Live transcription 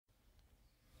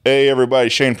Hey everybody,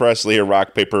 Shane Presley here,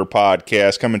 Rock Paper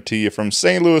Podcast, coming to you from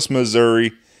St. Louis,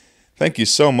 Missouri. Thank you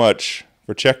so much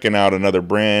for checking out another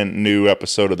brand new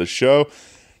episode of the show.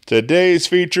 Today's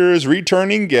features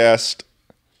returning guest,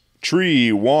 Tree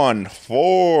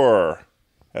 1-4.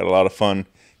 Had a lot of fun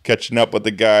catching up with the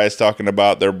guys, talking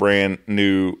about their brand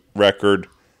new record,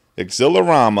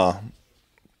 EXHILARAMA.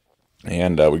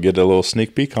 And we get a little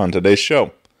sneak peek on today's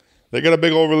show. They got a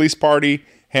big old release party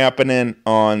happening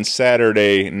on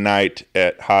Saturday night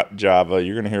at Hot Java.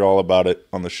 You're going to hear all about it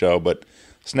on the show, but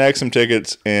snag some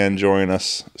tickets and join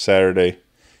us Saturday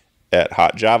at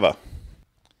Hot Java.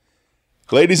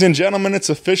 Ladies and gentlemen, it's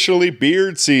officially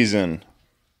beard season.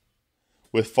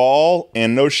 With fall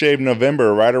and No Shave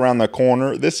November right around the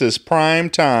corner, this is prime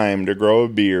time to grow a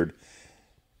beard.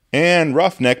 And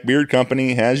Roughneck Beard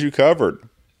Company has you covered.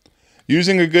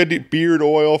 Using a good beard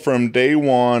oil from day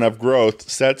one of growth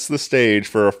sets the stage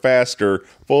for a faster,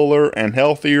 fuller, and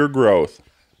healthier growth.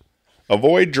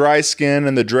 Avoid dry skin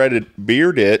and the dreaded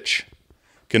beard itch.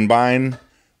 Combine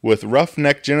with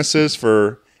Roughneck Genesis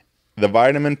for the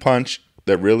vitamin punch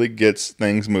that really gets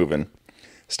things moving.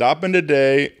 Stop in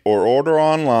today or order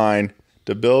online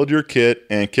to build your kit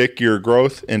and kick your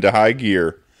growth into high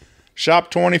gear.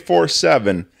 Shop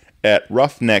 24/7 at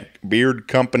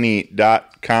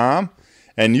roughneckbeardcompany.com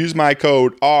and use my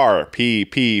code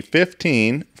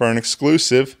RPP15 for an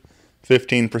exclusive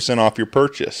 15% off your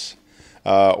purchase.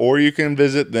 Or you can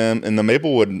visit them in the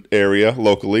Maplewood area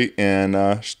locally and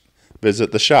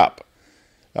visit the shop.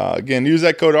 Again, use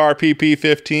that code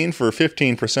RPP15 for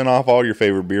 15% off all your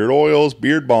favorite beard oils,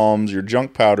 beard balms, your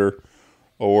junk powder,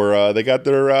 or they got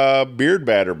their beard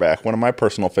batter back, one of my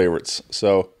personal favorites.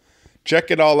 So check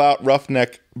it all out,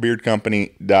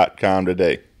 roughneckbeardcompany.com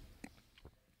today.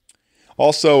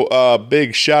 Also, a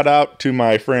big shout out to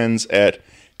my friends at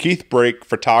Keith Brake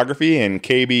Photography and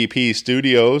KBP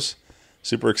Studios.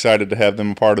 Super excited to have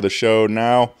them a part of the show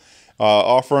now.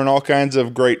 Offering all kinds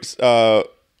of great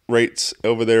rates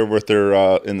over there with their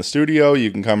in the studio.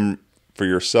 You can come for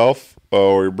yourself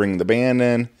or bring the band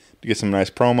in to get some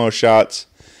nice promo shots.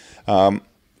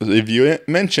 If you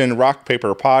mention Rock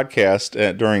Paper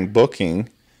Podcast during booking,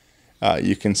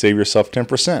 you can save yourself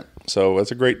 10%. So that's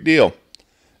a great deal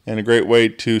and a great way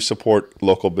to support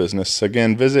local business.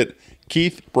 Again, visit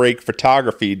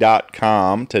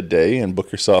KeithBrakePhotography.com today and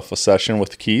book yourself a session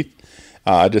with Keith.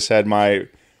 I just had my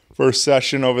first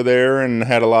session over there and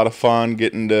had a lot of fun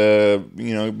getting to,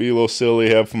 be a little silly,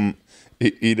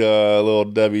 eat a little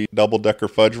Debbie double-decker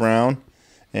fudge round,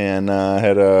 and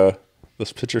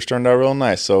those pictures turned out real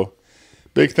nice. So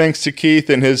big thanks to Keith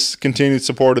and his continued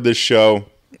support of this show.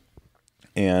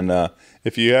 And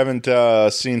if you haven't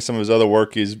seen some of his other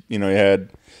work, he had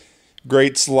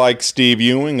greats like Steve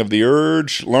Ewing of The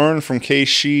Urge, Learn from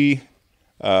K-Shi,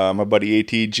 my buddy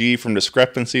ATG from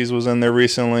Discrepancies was in there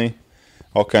recently.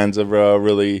 All kinds of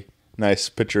really nice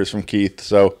pictures from Keith.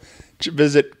 So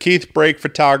visit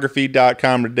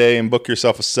KeithBrakePhotography.com today and book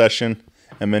yourself a session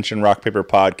and mention Rock Paper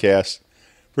Podcast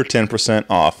for 10%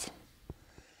 off.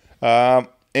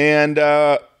 And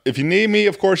if you need me,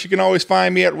 of course, you can always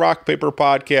find me at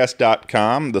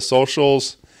rockpaperpodcast.com. The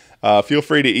socials, feel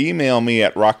free to email me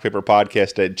at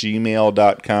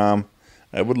rockpaperpodcast@gmail.com.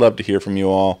 I would love to hear from you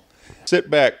all. Sit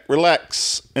back,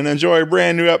 relax, and enjoy a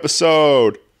brand new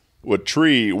episode with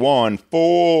Tree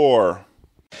 1-4.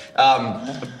 A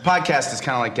podcast is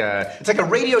kind of like it's like a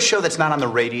radio show that's not on the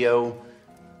radio.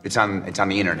 It's on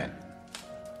the internet.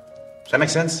 Does that make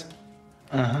sense?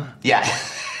 Uh-huh. Yeah.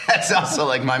 That's also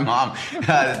like my mom.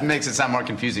 It makes it sound more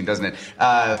confusing, doesn't it?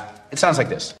 It sounds like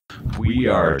this. We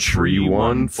are Tree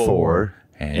 1-4,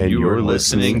 and you're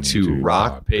listening to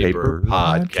Rock Paper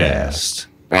Podcast.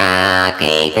 Rock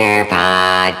Paper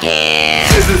Podcast.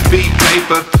 Scissors beat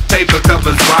paper, paper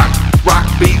covers rock. Rock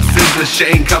beats scissors,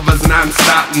 Shane covers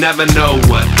non-stop. Never know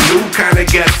what new kind of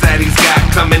guest that he's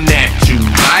got coming at you.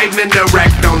 Live and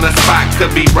direct on the spot.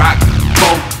 Could be rock,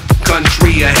 folk,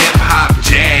 country, or hip-hop,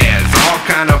 jazz. All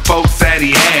kind of folks that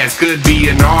he has. Could be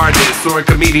an artist or a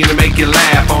comedian to make you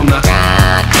laugh on the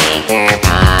Rock Paper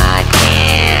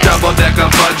Podcast. double-decker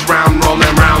fudge round,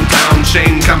 rolling round town.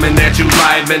 Shane coming at you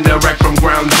live and direct from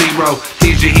ground zero.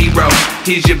 He's your hero,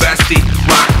 he's your bestie.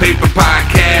 Rock Paper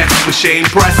Podcast with Shane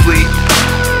Presley.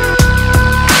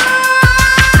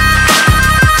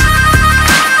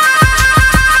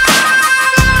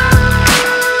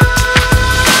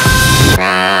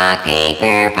 Rock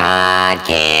Paper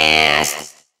Podcast.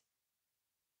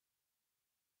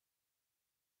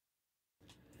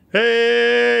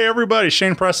 Hey, everybody.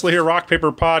 Shane Presley here, Rock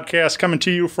Paper Podcast, coming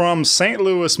to you from St.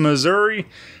 Louis, Missouri.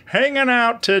 Hanging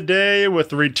out today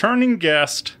with returning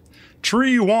guest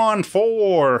Tree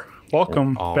 1-4.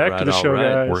 Welcome back to the show,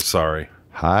 guys. We're sorry.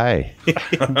 Hi.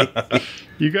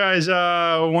 You guys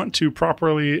want to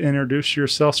properly introduce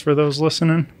yourselves for those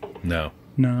listening? No.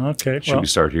 No? Okay. Should we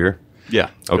start here? Yeah.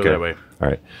 Okay. Go that way. All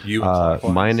right. You.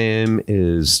 My name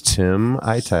is Tim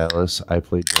Italis. I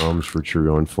play drums for Tree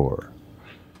 1-4.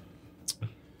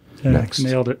 Next.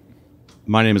 Nailed it.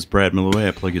 My name is Brad Milloway.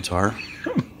 I play guitar.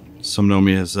 Some know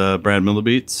me as Brad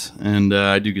Millibeats, and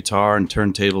I do guitar and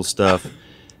turntable stuff,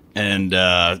 and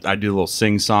I do a little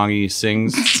sing songs,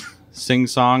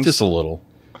 Just a little.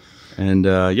 and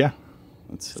yeah,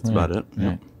 that's about it.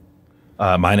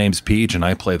 Yeah. My name's Peach, and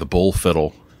I play the bull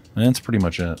fiddle. And that's pretty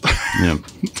much it. Yeah.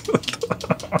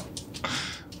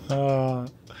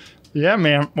 Yeah,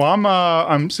 man. Well,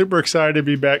 I'm super excited to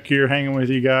be back here hanging with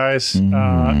you guys.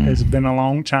 It's been a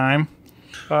long time.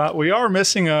 We are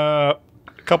missing a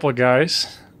couple of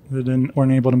guys that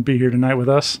weren't able to be here tonight with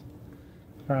us.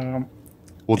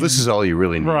 Well, this is all you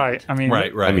really need. Right. I mean,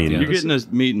 Right. I mean, You're getting us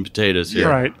meat and potatoes here.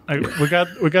 right. We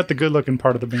got the good looking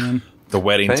part of the band. The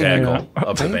wedding Thank tackle you.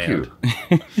 of the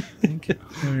Thank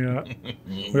band.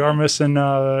 you. We are missing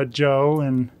Joe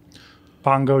and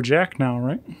Bongo Jack now,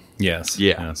 right? Yes.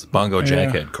 Yeah. Yes. Bongo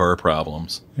Jack Yeah. had car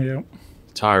problems. Yeah.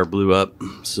 Tire blew up,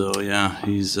 so yeah,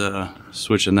 he's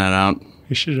switching that out.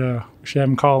 We should have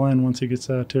him call in once he gets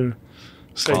to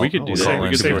safe, We could do that. safe, We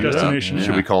could safe figure it out. destination. Yeah.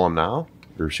 Should we call him now,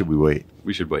 or should we wait?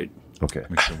 We should wait. Okay.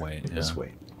 We should wait. Yeah. Let's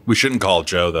wait. We shouldn't call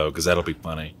Joe, though, because that'll be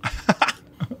funny.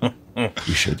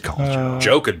 We should call Joe.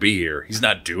 Joe could be here. He's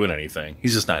not doing anything.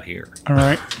 He's just not here. All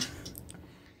right.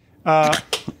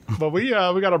 But we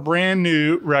got a brand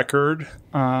new record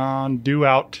due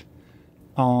out.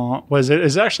 Is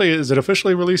it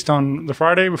officially released on the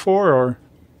Friday before or?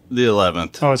 The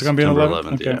 11th. Oh, it's going to be on September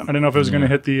 11th. Okay. Yeah. I didn't know if it was going to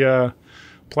hit the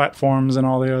platforms and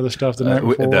all the other stuff the night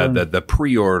before. The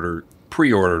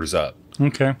pre-order's up.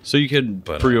 Okay. So you could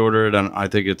pre-order it on, I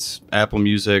think it's Apple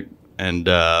Music and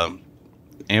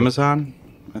Amazon,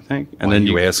 I think. And Why then are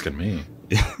you you asking me?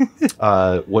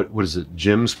 What is it?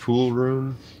 Jim's Pool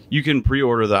Room? you can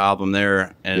pre-order the album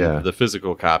there and Yeah. the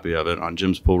physical copy of it on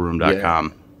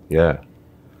jimspoolroom.com. Yeah.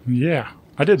 Yeah,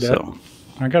 I did that. So,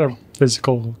 I got a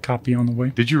physical copy on the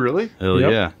way. Did you really? hell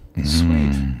Yep. yeah.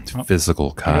 Sweet.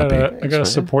 Physical copy. I got to man.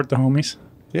 support the homies.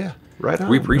 Yeah. Right on.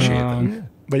 We appreciate that.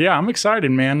 But yeah, I'm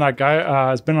excited, man. Like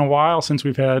it's been a while since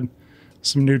we've had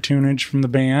some new tunage from the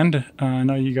band. I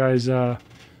know you guys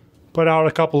put out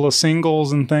a couple of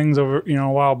singles and things over a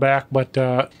while back, but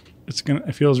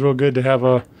it feels real good to have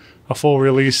a full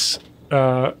release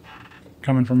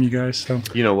coming from you guys. So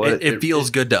You know what? It feels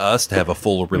good to us to have a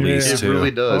full release, Yeah. It too.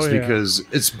 really does Oh, yeah. because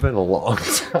it's been a long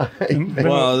time.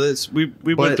 Well, we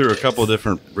But- went through a couple of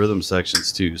different rhythm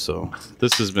sections too, so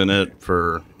this has been it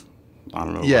for, I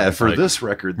don't know. Yeah, for like- this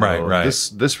record, though, Right.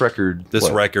 This record. This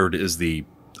what? record is the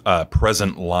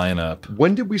present lineup.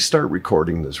 When did we start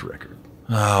recording this record?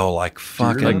 Oh, like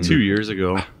fucking... like 2 years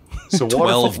ago. So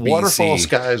 12 Waterfall BC.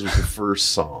 Skies was the first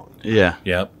song. Yeah.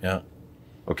 Yep.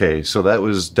 Okay, so that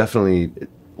was definitely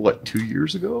 2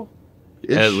 years ago?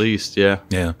 At least, yeah.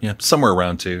 Yeah. Somewhere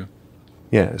around 2.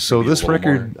 Yeah. So Maybe a this little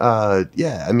record,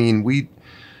 I mean, we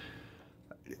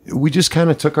just kind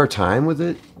of took our time with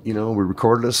it. We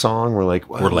recorded a song. We're like,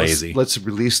 well, We're lazy. Let's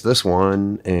release this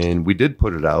one, and we did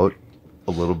put it out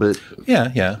a little bit,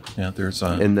 Yeah. There's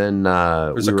and then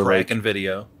there's we a were Kraken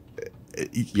video.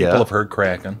 People yeah. have heard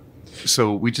Kraken.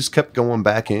 So we just kept going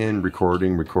back in,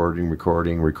 recording,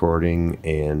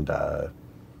 and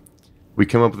we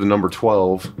came up with the number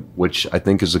 12, which I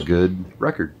think is a good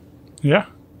record. yeah,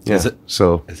 Yeah. Is it?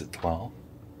 So Is it 12?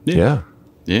 yeah,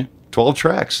 Yeah. 12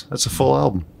 tracks. That's a full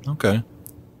album. Okay.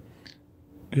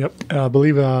 yep. I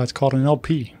believe it's called an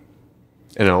LP.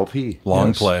 An LP. Long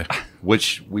Yes. play.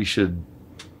 Which we should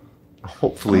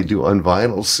hopefully do on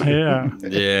vinyl soon. Yeah.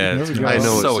 Yeah. There we go. I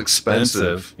know so it's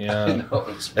expensive. Yeah.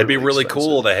 It's It'd be really expensive.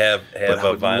 cool to have But a I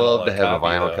would vinyl. love to have a copy,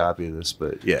 vinyl though. copy of this,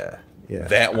 but yeah.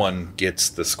 That one gets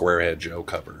the Squarehead Joe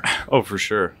cover. Oh, for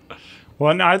sure.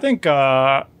 Well, no, I think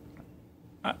I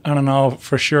don't know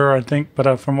for sure. I think,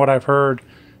 but from what I've heard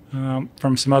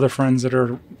from some other friends that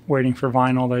are waiting for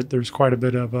vinyl, that there's quite a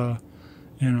bit of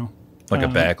Like a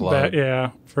backlog.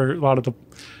 yeah, for a lot of the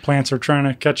plants are trying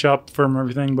to catch up from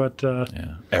everything, but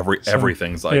Yeah.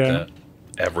 Everything's like yeah. that.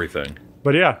 Everything.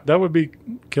 but yeah, that would be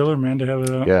killer, man, to have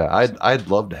it. Yeah, I'd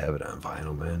love to have it on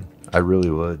vinyl, man. I really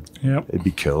would. Yep. It'd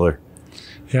be killer.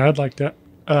 Yeah, I'd like that.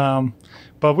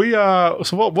 But we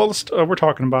we're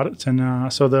talking about it,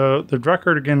 and so the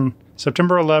record again,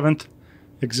 September 11th,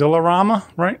 EXHILARAMA,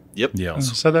 right? Yep.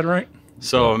 Yes. Said that right?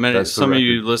 So That's the some of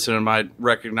you record. listening might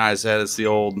recognize that it's the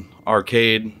old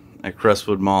arcade at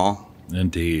Crestwood Mall.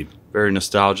 Indeed. very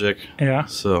nostalgic. Yeah.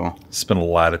 So Spent a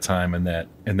lot of time in that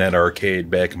arcade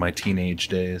back in my teenage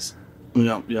days.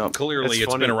 yep. Clearly, It's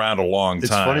it's funny. been around a long It's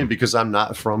time. funny because I'm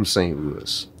not from St.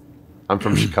 Louis. I'm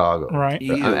from Chicago. Right.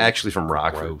 I'm actually from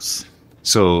Rockford. Gross.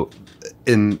 So,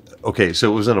 so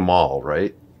it was in a mall,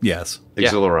 right? Yes.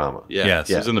 EXHILARAMA. Yeah. Yes.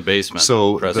 It was in the basement.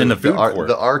 So Present. In the food court.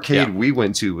 the arcade Yeah. we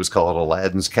went to was called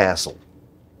Aladdin's Castle.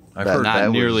 I've That- heard not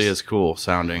that nearly was- as cool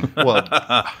sounding. Well,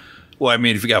 Well, I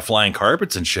mean, if you got flying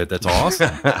carpets and shit, that's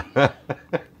awesome.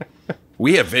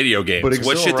 We have video games. but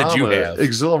What shit did you have?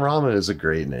 EXHILARAMA is a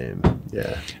great name.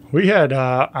 Yeah. We had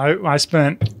I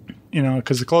spent,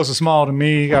 because the closest mall to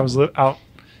me, I was out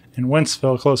in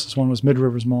Wentzville. Closest one was Mid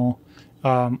Rivers Mall,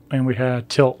 and we had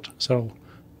Tilt. So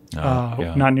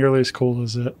yeah. not nearly as cool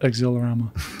as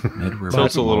EXHILARAMA.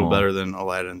 Tilt's a little better than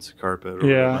Aladdin's carpet. Or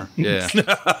Yeah. whatever.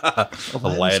 Yeah.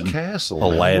 Aladdin. Castle.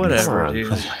 Aladdin. Whatever, Come on. dude.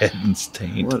 Aladdin's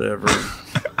taint. Whatever.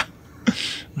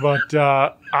 But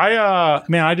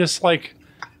I just like,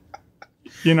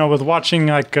 with watching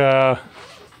like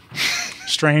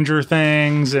Stranger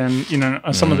Things and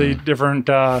some of the different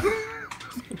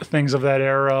things of that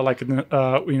era. Like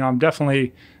I'm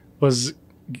definitely was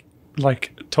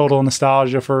like total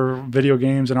nostalgia for video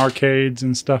games and arcades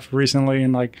and stuff recently,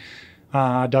 and like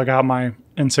I dug out my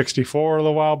N64 a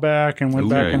little while back and went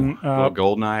back and Little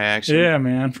GoldenEye action. yeah,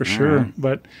 man, for sure.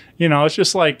 But it's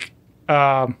just like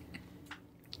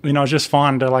it's just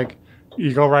fun to like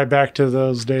you go right back to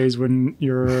those days when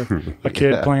you're a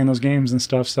kid Yeah. playing those games and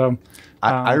stuff. So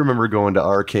I remember going to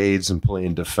arcades and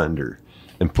playing Defender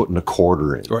and putting a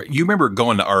quarter in. Right. You remember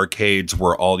going to arcades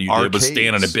where all you did was stand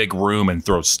in a Arcades. big room and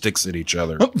throw sticks at each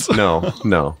other.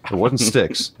 No, it wasn't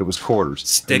sticks. It was quarters.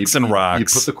 Sticks and rocks.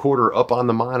 You put the quarter up on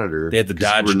the monitor. They had the 'cause you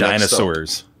Dodge were next up,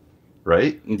 dinosaurs.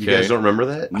 right? You Okay. guys don't remember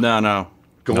that? No.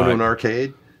 Going No, to I- an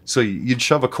arcade. So you'd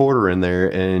shove a quarter in there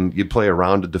and you'd play a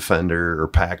round of Defender or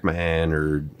Pac-Man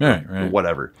or Right.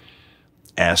 whatever.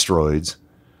 Asteroids.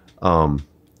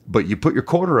 But you put your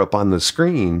quarter up on the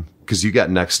screen because you got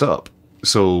next up.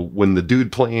 So when the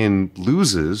dude playing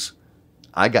loses,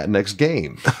 I got next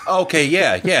game. Okay,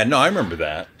 yeah. No, I remember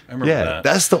that. I remember Yeah, that.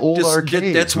 that's the old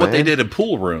arcade. That's what they did in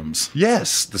pool rooms.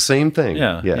 Yes, the same thing.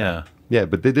 Yeah. Yeah,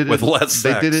 but they did it With less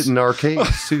They did sex. it in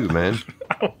arcades too, man.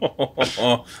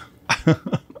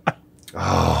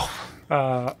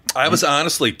 I was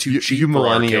honestly too cheap you for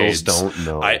millennials arcades. don't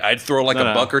know. I'd throw like a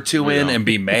No, buck or two we in don't. and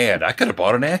be mad. I could have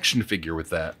bought an action figure with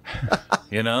that.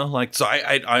 So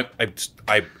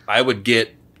I would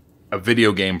get a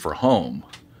video game for home.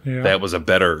 yeah, That was a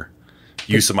better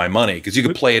use of my money because you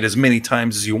could play it as many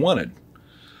times as you wanted.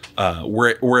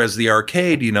 Whereas the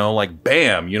arcade, like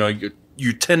bam,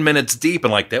 you're 10 minutes deep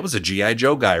and like that was a G.I.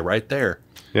 Joe guy right there.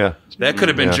 Yeah. That could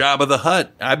have been Yeah. Jabba the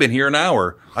Hutt. I've been here an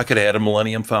hour. I could have had a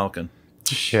Millennium Falcon.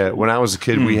 Yeah, when I was a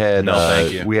kid, we had No,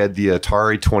 thank you. we had the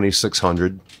Atari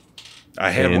 2600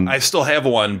 I still have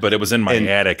one, but it was in my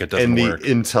attic. It doesn't and the work.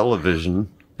 Intellivision.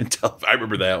 I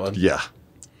remember that one. Yeah,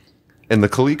 and the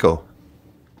Coleco.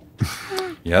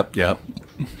 Yep.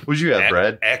 What'd you have,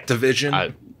 Brad?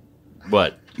 Activision.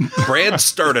 What? Brad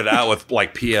started out with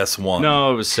like PS1.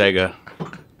 No, it was Sega.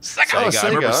 Sega. Oh, I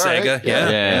remember Sega, all right. Sega. Yeah,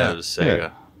 Yeah. it was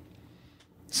Sega.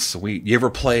 Sweet. You ever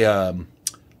play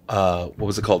what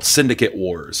was it called? Syndicate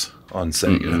Wars on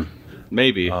Sega.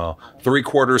 Maybe. 3/4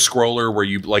 scroller where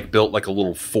you like built like a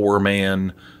little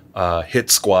 4-man hit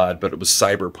squad, but it was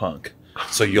cyberpunk.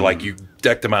 So you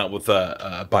decked them out with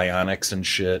bionics and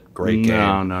shit. Great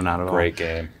game. No, not at all. Great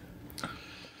game.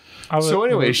 So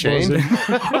anyway, what Shane.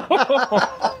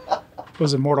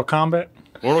 was it Mortal Kombat?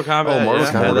 Mortal Kombat. Mortal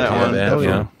yeah, Kombat. had that one. Hell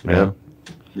yeah.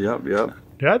 Yeah.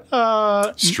 Yep.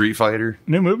 That Street Fighter.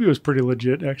 new movie was pretty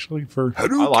legit actually. I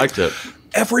liked it.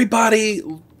 Everybody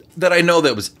that I know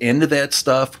that was into that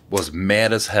stuff was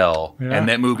mad as hell, Yeah. and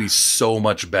that movie's so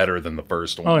much better than the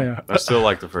first one. Oh yeah, I still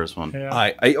like the first one. yeah.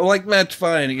 I like that's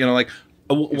fine. When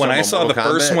I about saw the Mortal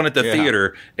first Kombat? one at the Yeah.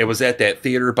 theater, it was at that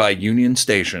theater by Union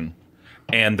Station,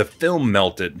 and the film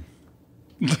melted.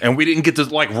 And we didn't get to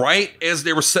right as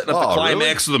they were setting up the Oh,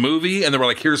 climax of the movie, and they were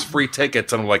like, "Here's free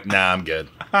tickets," and I'm like, "Nah, I'm good."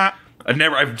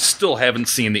 I still haven't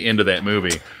seen the end of that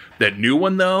movie. That new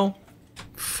one though,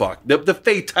 fuck the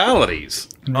fatalities.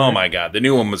 Oh my god, the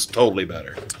new one was totally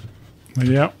better.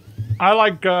 Yeah, I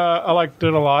liked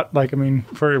it a lot. Like, I mean,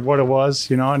 for what it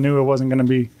was, I knew it wasn't going to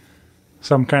be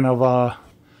some kind of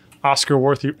Oscar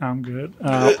worthy. I'm good.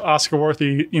 Oscar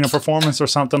worthy, performance or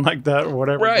something like that or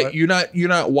whatever. Right, but- you're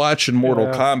not watching Mortal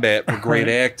Yeah. Kombat for great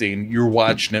acting. You're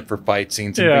watching it for fight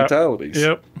scenes and Yeah. fatalities.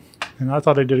 Yep. And I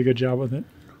thought they did a good job with it.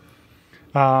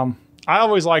 I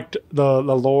always liked the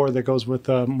lore that goes with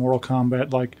Mortal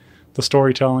Kombat, like the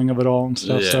storytelling of it all and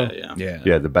stuff.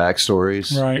 Yeah, the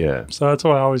backstories. Right. Yeah. So that's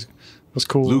what I always was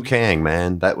cool. Liu Kang,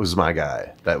 man, that was my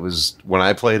guy. That was when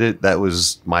I played it. That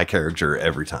was my character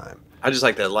every time. I just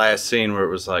like that last scene where it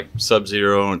was like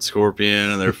Sub-Zero and Scorpion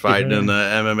and they're fighting in the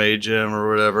MMA gym or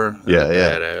whatever. Yeah,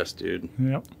 Badass, dude.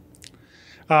 Yep.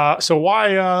 So why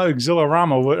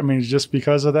EXHILARAMA? I mean, just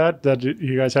because of that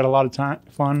you guys had a lot of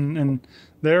fun in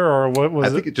there, or what was it?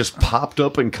 I think it just popped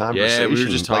up in conversation. Yeah, we were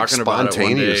just talking about it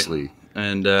spontaneously. one day.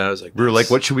 And I was like, we were like,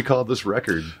 "What should we call this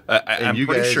record?" I'm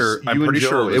pretty sure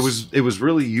it was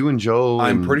really you and Joe.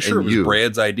 I'm pretty sure it was you.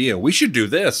 Brad's idea. We should do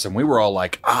this, and we were all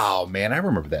like, "Oh man, I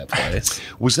remember that place."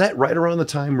 Was that right around the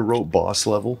time we wrote Boss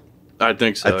Level? I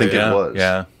think so. I think it was.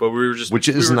 Yeah, but we were just which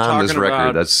isn't on this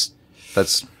record.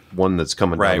 That's one that's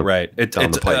coming. Right. It's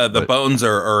the bones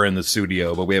are in the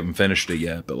studio, but we haven't finished it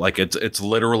yet. But like, it's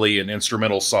literally an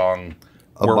instrumental song.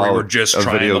 Where we were just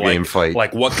trying video to game fight.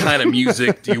 Like, what kind of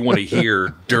music do you want to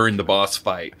hear during the boss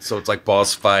fight? So it's like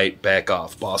boss fight, back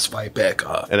off, boss fight, back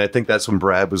off. And I think that's when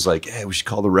Brad was like, "Hey, we should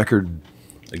call the record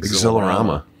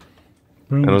EXHILARAMA."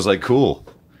 And I was like, "Cool,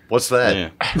 what's that?" Yeah.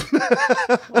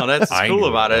 Well, that's cool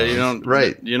about it. You don't,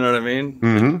 right? You know what I mean?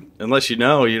 Mm-hmm. Unless you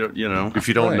know, you know. If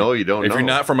you don't know, you don't know. If you're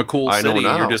not from a cool I know city,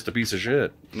 now. you're just a piece of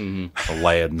shit.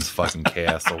 Aladdin's fucking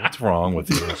castle. What's wrong with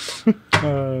you?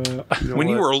 When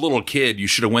you were a little kid, you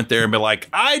should have went there and been like,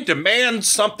 "I demand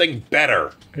something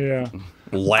better." Yeah.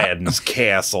 Aladdin's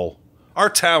castle. Our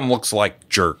town looks like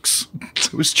jerks.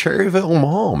 It was Cherryville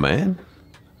Mall, man.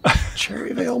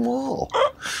 Cherryville Mall.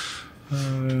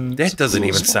 That doesn't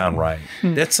even sound right.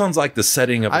 That sounds like the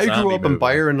setting of a I grew zombie up in movie.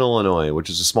 Byron, Illinois, which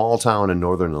is a small town in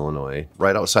northern Illinois,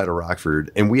 right outside of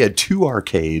Rockford, and we had 2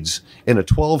 arcades in a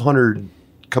 1,200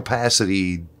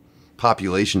 capacity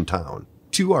population town.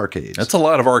 2 arcades. That's a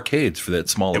lot of arcades for that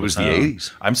small. It was town. the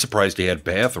 80s. I'm surprised he had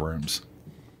bathrooms.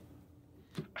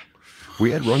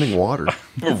 We had running water.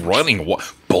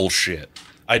 Bullshit.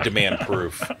 I demand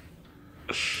proof.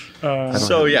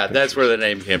 So yeah, that's where the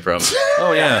name came from.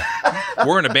 Oh yeah,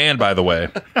 we're in a band, by the way.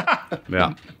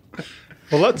 Yeah.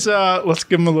 Well, let's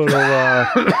give them a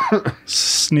little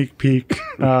sneak peek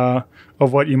of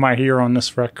what you might hear on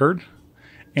this record,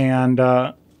 and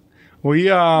we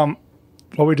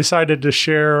decided to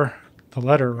share the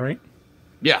letter, right?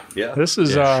 Yeah. This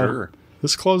is sure.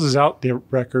 This closes out the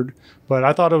record, but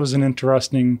I thought it was an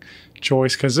interesting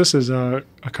choice because this is a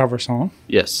cover song.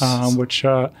 Yes. Which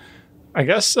I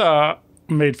guess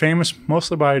made famous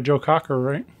mostly by Joe Cocker,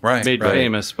 right? Right. Made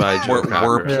famous by Joe Cocker.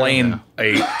 We're playing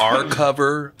our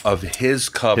cover of his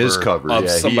cover of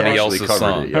somebody else's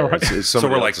song. Yeah, Right. it's So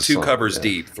we're like else's 2 song, covers yeah.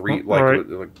 deep, 3 Right.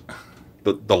 like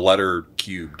the letter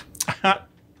cubed.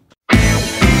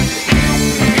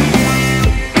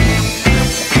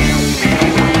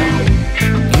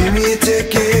 Give me a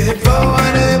ticket for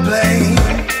an airplane.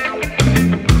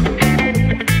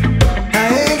 I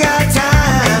ain't got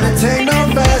time to take no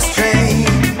fast train.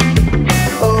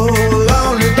 Oh,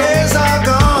 lonely days are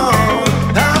gone.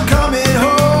 I'm coming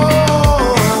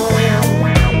home.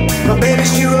 My baby,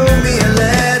 she wrote me a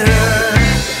letter.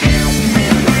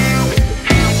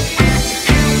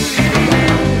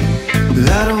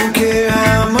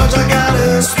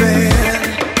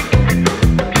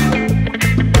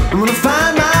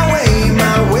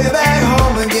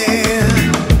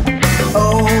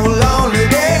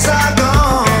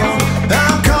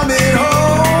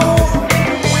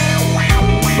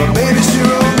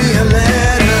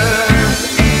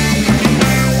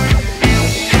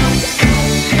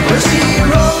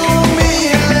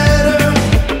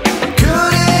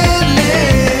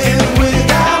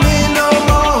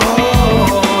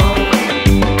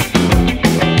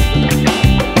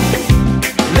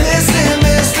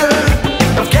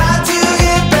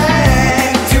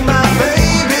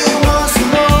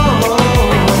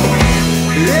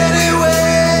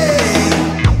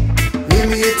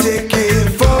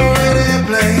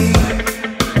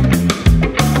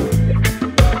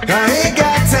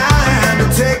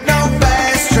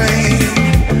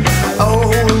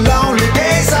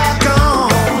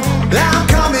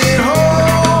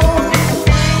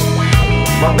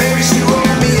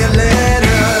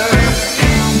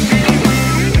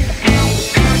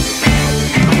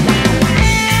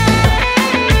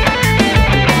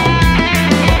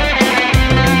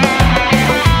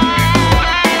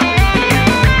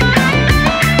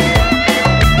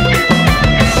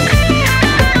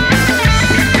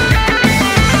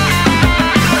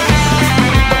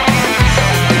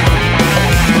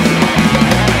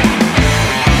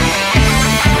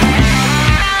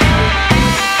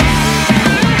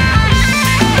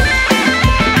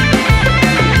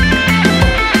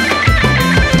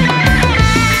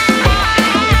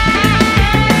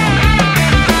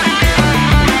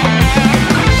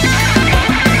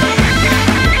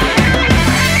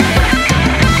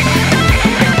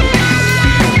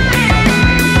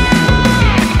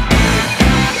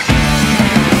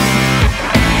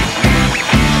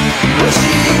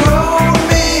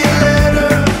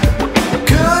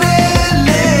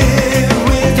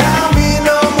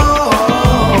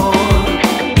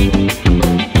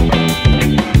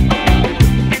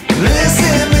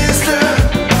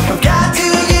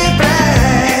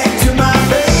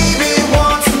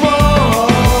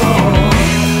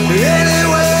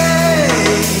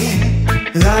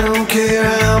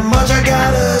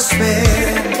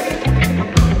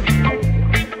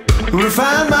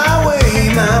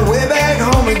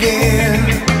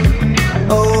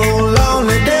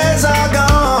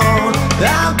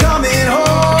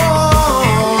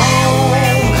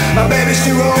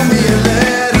 wrote me a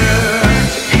letter.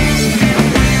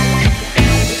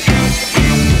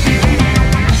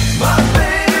 My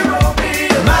baby wrote me a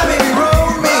letter. My baby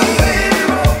wrote me.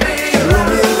 She wrote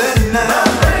me a letter now.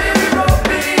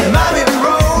 My baby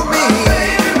wrote me.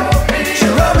 She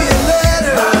wrote me a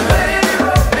letter.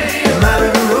 My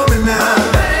baby wrote me now.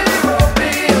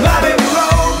 My baby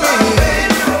wrote me.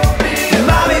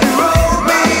 My baby wrote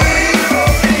me.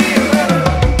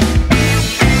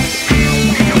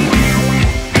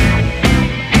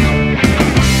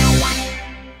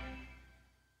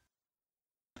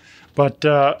 But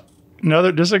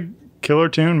another, just a killer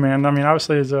tune, man. I mean,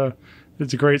 obviously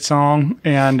it's a great song,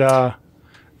 and it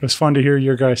was fun to hear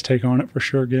your guys' take on it for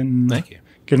sure. Thank you.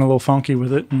 Getting a little funky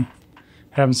with it and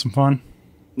having some fun.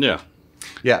 Yeah.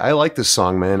 Yeah, I like this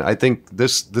song, man. I think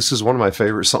this is one of my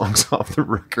favorite songs off the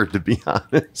record, to be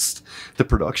honest. The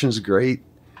production's great,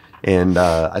 and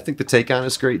I think the take on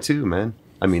it's great too, man.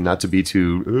 I mean, not to be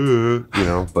too,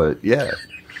 but yeah.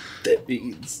 That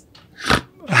means.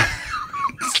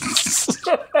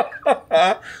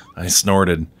 I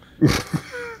snorted.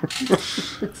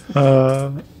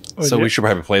 So we should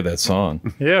probably play that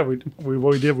song. Yeah, we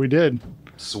did.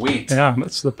 Sweet. Yeah,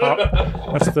 that's the pop.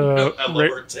 That's the. I love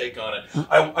her take on it.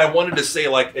 I wanted to say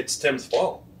like it's Tim's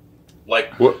fault.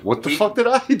 Like What the fuck did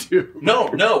I do?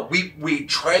 No. We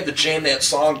tried to jam that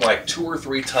song like 2 or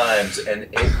 3 times, and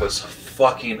it was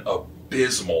fucking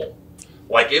abysmal.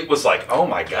 Like it was like, oh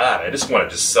my god, I just wanted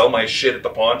to sell my shit at the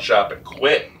pawn shop and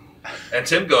quit. And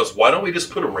Tim goes, why don't we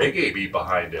just put a reggae beat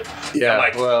behind it? Yeah, and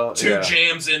like well, 2 yeah.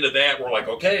 jams into that, we're like,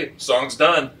 okay, song's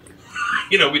done.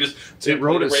 We just It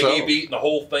wrote put a reggae itself. beat, and the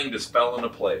whole thing just fell into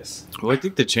place. Well, I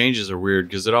think the changes are weird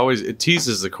because it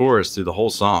teases the chorus through the whole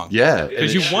song. Yeah.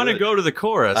 Because you want to go to the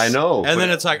chorus. I know, And but then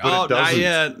it's like, but it oh, not doesn't.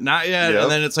 yet. Yep.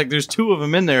 And then it's like, there's 2 of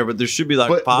them in there, but there should be like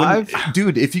But 5.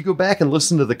 dude, if you go back and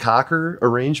listen to the Cocker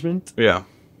arrangement, Yeah.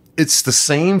 it's the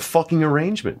same fucking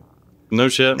arrangement. No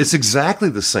shit. It's exactly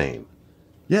the same.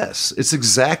 Yes, it's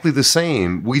exactly the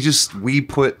same. We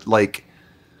put like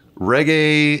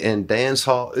reggae and dance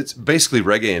hall. It's basically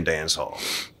reggae and dance hall.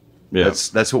 yeah.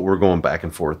 That's what we're going back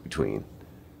and forth between.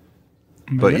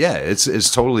 But yeah, it's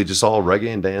totally just all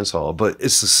reggae and dance hall. But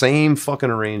it's the same fucking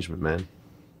arrangement, man.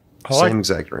 Same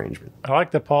exact arrangement. I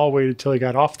like that Paul waited till he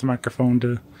got off the microphone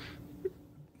to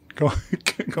go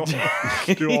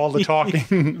do all the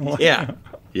talking. yeah.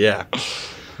 Yeah.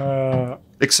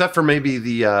 Except for maybe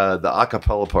the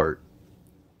acapella part.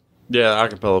 Yeah,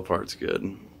 the acapella part's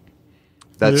good.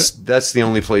 That's the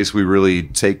only place we really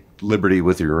take liberty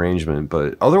with the arrangement.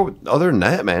 But other than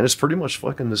that, man, it's pretty much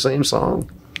fucking the same song.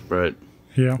 Right.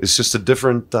 Yeah. It's just a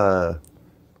different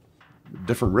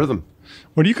rhythm.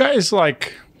 What do you guys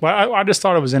like? Well, I just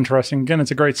thought it was interesting. Again, it's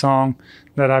a great song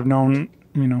that I've known,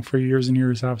 for years and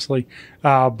years, obviously.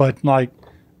 But like,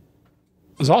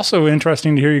 it was also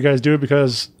interesting to hear you guys do it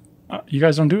because you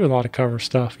guys don't do a lot of cover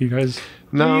stuff. You guys,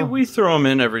 No, We throw them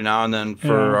in every now and then for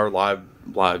Yeah. our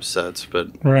live sets, but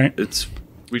right?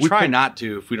 we try not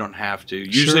to if we don't have to.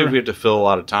 Usually, Sure. if we have to fill a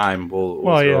lot of time, we'll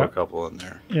throw yeah. a couple in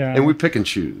there. Yeah. and we pick and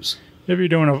choose. If you're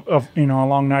doing a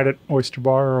long night at Oyster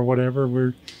Bar or whatever,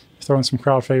 we're throwing some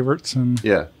crowd favorites, and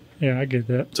Yeah. I get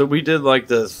that. So we did like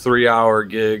the 3-hour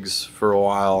gigs for a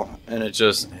while, and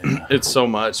it's so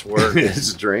much work.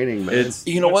 It's draining, man. It's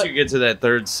You know once what? you get to that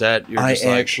third set, you're I just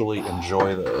like, actually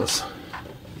enjoy those.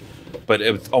 But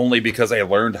it's only because I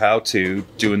learned how to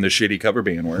doing the shitty cover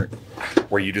band work,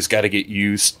 where you just got to get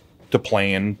used to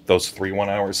playing those 3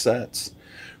 1-hour sets.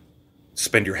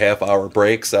 Spend your half-hour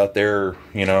breaks out there,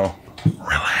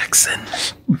 relaxing.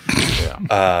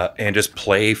 And just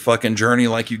play fucking Journey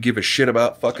like you give a shit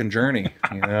about fucking Journey,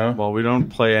 well, we don't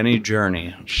play any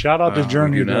Journey. Shout out to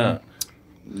Journey. do though. not.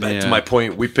 Back to my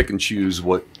point, we pick and choose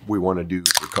what we want to do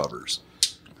for covers.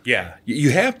 Yeah,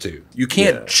 you have to. You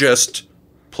can't just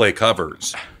play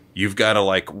covers. You've got to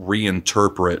like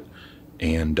reinterpret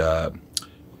and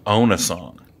own a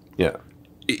song. Yeah.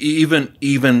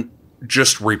 Even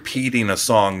just repeating a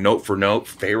song note for note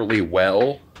fairly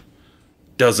well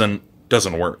doesn't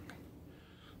work.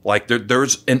 Like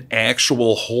there's an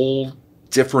actual whole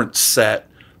different set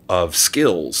of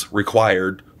skills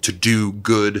required to do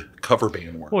good cover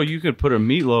band work. Well, you could put a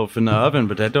meatloaf in the oven,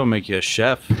 but that don't make you a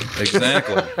chef.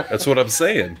 Exactly. That's what I'm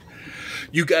saying.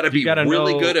 You got to be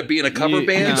really good at being a cover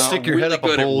band. can stick your really head up a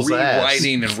good at bull's ass.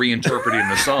 rewriting and reinterpreting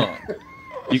the song.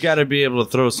 You got to be able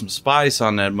to throw some spice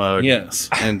on that mug. Yes.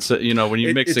 And so, when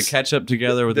you mix the it's- ketchup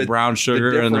together with the the- brown sugar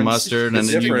and the difference- mustard, the and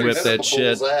then you difference- whip that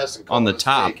shit on the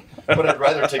top. But I'd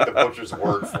rather take the butcher's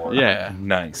word for it. Yeah.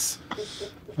 Nice.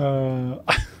 Uh,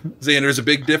 See, and there's a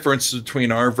big difference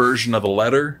between our version of the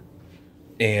letter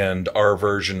and our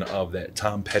version of that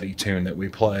Tom Petty tune that we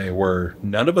play, where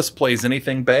none of us plays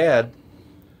anything bad,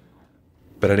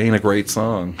 but it ain't a great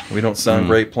song. We don't sound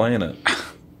great playing it.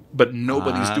 But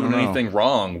nobody's doing anything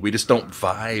wrong. We just don't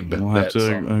vibe. We'll have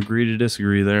to agree to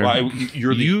disagree there. Well,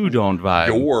 you don't vibe.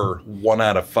 You're 1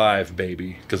 out of 5,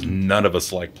 baby, because none of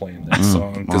us like playing that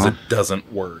song because it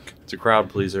doesn't work. It's a crowd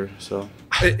pleaser, so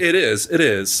it is. It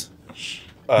is.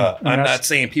 I'm not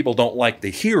saying people don't like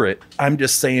to hear it. I'm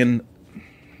just saying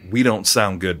we don't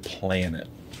sound good playing it.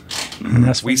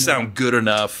 We sound good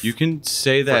enough. you can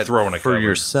say that throwing a for cover.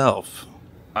 yourself.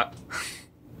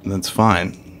 That's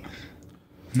fine.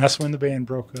 And that's when the band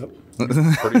broke up.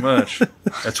 Pretty much.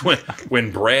 That's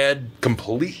when Brad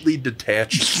completely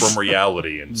detached from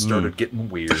reality and started getting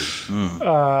weird.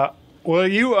 Well,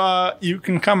 you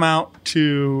can come out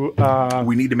to.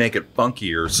 We need to make it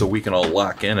funkier so we can all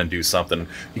lock in and do something.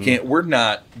 You can't. We're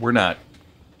not.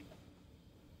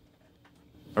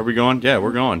 Are we going? Yeah,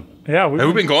 we're going. Yeah, Have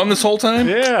we been gone this whole time?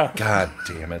 Yeah. God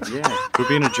damn it. Yeah, we're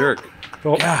being a jerk.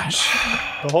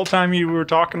 The whole time you were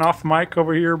talking off the mic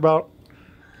over here about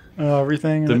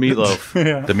everything. The meatloaf.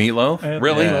 Yeah. The meatloaf? Yeah,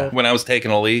 Really? the meatloaf. When I was taking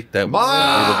a leak, that was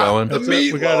we were going. The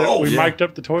We got it. meatloaf. We mic'd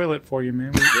up the toilet for you,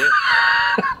 man.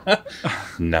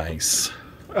 Nice.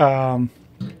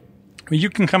 You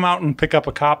can come out and pick up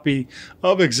a copy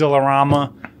of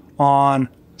EXHILARAMA on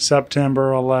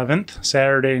September 11th,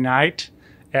 Saturday night,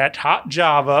 at Hot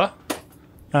Java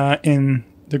in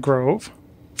the Grove.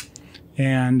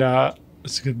 And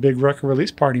it's a big record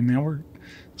release party, man.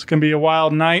 It's going to be a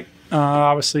wild night.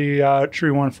 Obviously,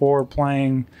 Tree 14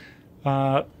 playing.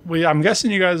 I'm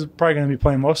guessing you guys are probably going to be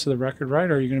playing most of the record, right?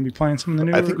 Or are you going to be playing some of the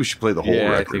new? I think we should play the whole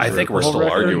record. I think we're Whole still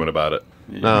record? arguing about it.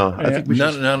 No, I think we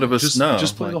should. None of us just know.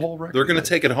 play the whole record. They're going to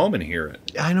take it home and hear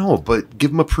it. I know, but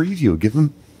give them a preview. Give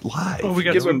them live. Well, we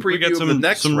got Give some, a preview we got of some, the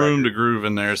next some room record. to groove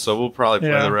in there, so we'll probably play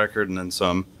Yeah. the record and then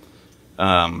some.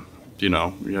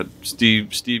 We got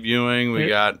Steve Ewing, we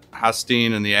got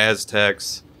Hosteen and the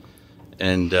Aztechs,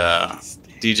 and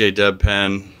DJ Dub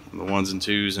Pen, the ones and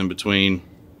twos in between.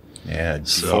 Yeah,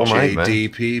 So might, man.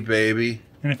 DP, baby.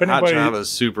 And if Hot anybody, Java is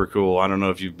super cool. I don't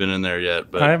know if you've been in there yet,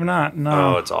 but I have not.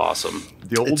 No. oh, it's awesome.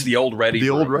 It's the old ready the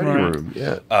old room. ready Right. room.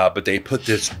 Yeah. But they put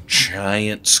this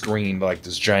giant screen, like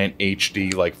this giant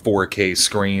HD, like 4K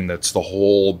screen that's the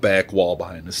whole back wall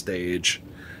behind the stage.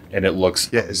 And it looks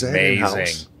Is that amazing.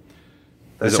 in-house?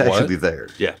 That's Is it what? actually there.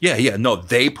 Yeah. Yeah. No,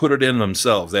 they put it in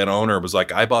themselves. That owner was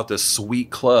like, I bought this sweet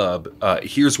club.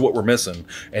 Here's what we're missing.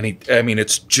 And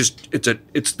it's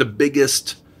the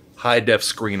biggest high def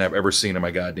screen I've ever seen in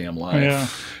my goddamn life. Yeah.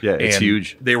 Yeah, it's And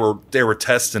huge. They were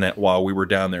testing it while we were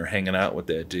down there hanging out with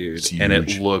that dude, It's and it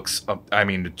huge. looks.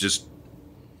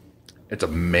 It's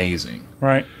amazing.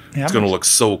 Right. Yeah, It's going to look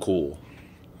so cool.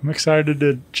 I'm excited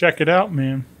to check it out,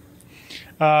 man.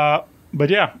 But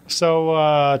yeah,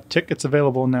 so tickets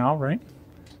available now, right?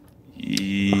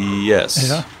 Yes.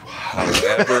 Yeah.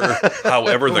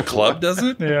 However, the club does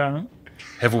it. Yeah.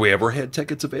 Have we ever had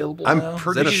tickets available? I'm now? Is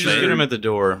pretty that a You sure- just thing? get them at the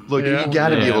door. Look, Yeah. you got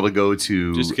to be Yeah. able to go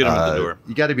to Just get 'em at the door.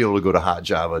 You got to be able to go to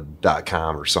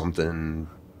hotjava.com or something.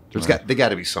 They got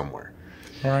to be somewhere,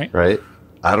 All right. right?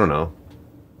 I don't know.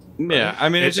 Yeah, I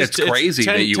mean, It's just crazy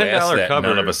that you asked $10 that. cover.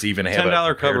 None of us even have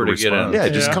 $10 a cover to get in. response. Yeah,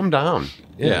 just Yeah. come down.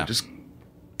 Yeah. Just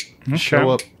Okay. show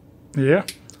up. Yeah.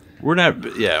 We're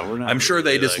not. Yeah, we're not. I'm sure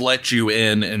they really, just like- let you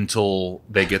in until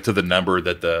they get to the number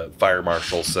that the fire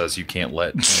marshal says you can't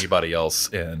let anybody else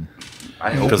in.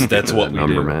 I hope Because you that's get what that we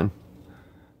number, do. man.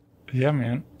 Yeah,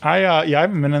 man. I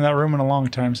haven't been in that room in a long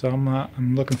time, so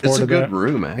I'm looking forward It's to a good that.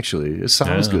 room, actually. It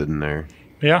sounds Yeah. good in there.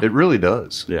 Yeah. It really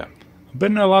does. Yeah. I've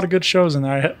been to a lot of good shows in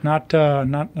there. Not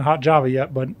Hot Java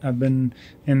yet, but I've been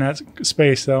in that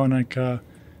space though, and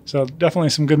so definitely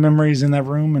some good memories in that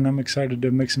room, and I'm excited to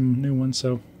make some new ones.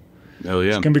 So Oh yeah.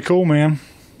 it's gonna be cool, man.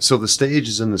 So the stage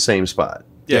is in the same spot.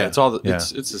 Yeah. It's all. Yeah.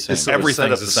 It's the same. So it's Everything's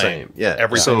set up the same. Yeah.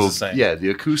 Everything's so, the same. Yeah, the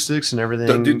acoustics and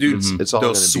everything. Dudes, It's all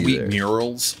going those to be sweet there.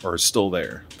 murals are still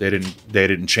there. They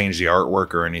didn't change the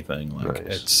artwork or anything. Like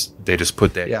Nice. they just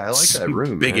put that. Yeah, I like that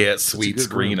room, Big man. ass It's a sweet good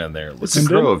screen room. in there. It's And a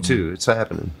then- Grove too. It's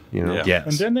happening. You know. Yeah. Yes.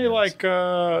 And then they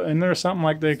and there's something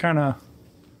like they kind of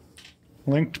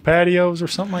linked patios or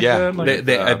something like Yeah. that.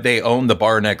 Like, They own the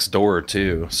bar next door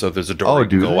too, so there's a door Oh, you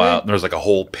can do go they? out, and there's like a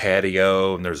whole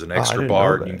patio, and there's an extra didn't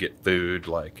bar, know and you that. can get food.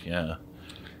 Like, yeah,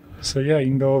 so yeah, you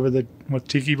can go over the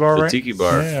Tiki Bar, The right? Tiki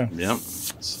Bar. Yeah. Yep.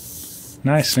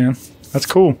 Nice, man. That's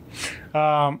cool.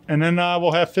 And then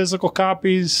we'll have physical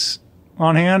copies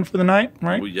on hand for the night,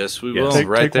 right? Well, yes, we Yes. will. Take-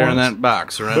 right take there in ones. that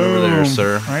box, right over there, Boom.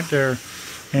 sir. Right there.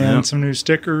 And Yep. some new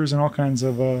stickers and all kinds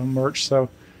of merch. So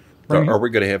are we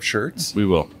going to have shirts? We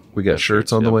will. We got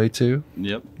shirts on the way too.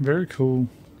 Yep. Very cool.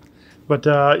 But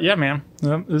yeah, man,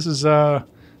 this is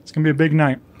it's gonna be a big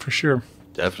night for sure.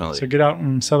 Definitely. So get out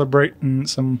and celebrate and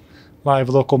some live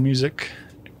local music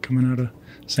coming out of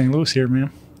St. Louis here,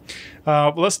 man.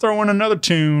 Let's throw in another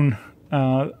tune.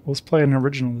 Let's play an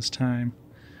original this time.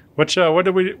 What did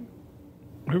we?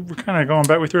 We're kind of going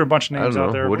back. We threw a bunch of I don't names know.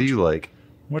 out there. What do you like?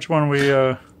 Which one we?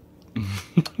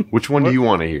 Which one do you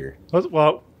want to hear? Let's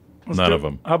None do- of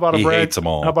them. How about He a Brad? hates them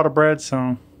all. How about a Brad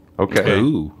song? Okay.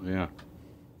 Ooh. Yeah.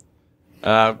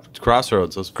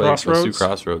 Crossroads. Let's play. Let's do Crossroads?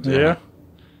 Crossroads. Yeah.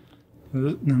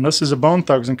 Now, this is a Bone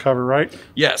Thugs and cover, right?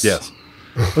 Yes. Yes.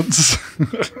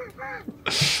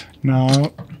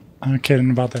 No, I'm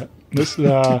kidding about that. This is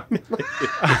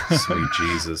Sweet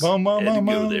Jesus. Go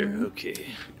there. Okay.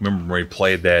 Remember when we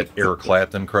played that Eric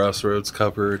Clapton Crossroads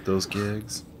cover at those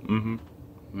gigs? Mm-hmm.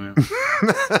 Yeah.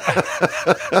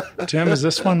 Tim, is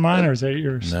this one mine or is that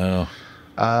yours? No.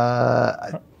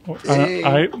 I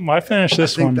finished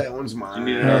this I think one. that one's mine.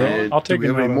 I'll take Do we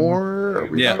have any another more?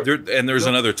 Yeah, there's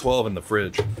another 12 in the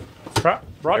fridge.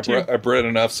 Brought to you. I brought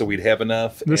enough so we'd have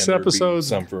enough. This and there'd be episode's-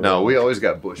 some for No, we always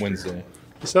got Bush. Wednesday.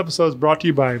 This episode is brought to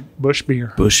you by Bush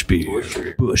Beer. Bush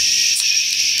beer.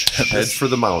 Bush. Heads for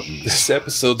the mountains. This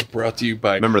episode's brought to you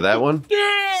by. Remember that one?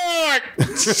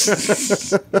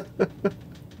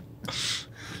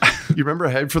 You remember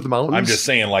Head for the Mountains? I'm just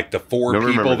saying, like, the four Never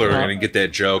people remember that are that. going to get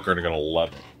that joke are going to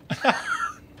love it.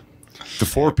 The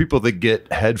 4 people that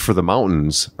get Head for the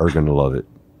Mountains are going to love it.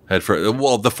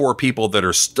 The 4 people that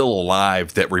are still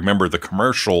alive that remember the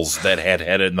commercials that had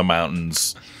Head in the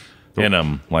Mountains in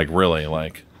them. Like, really,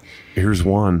 like. Here's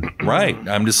one. Right.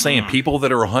 I'm just saying, people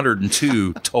that are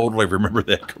 102 totally remember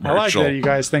that I like commercial. that you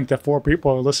guys think that 4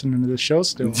 people are listening to this show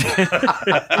still.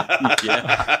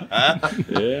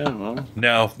 Yeah. Well.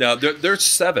 No, there's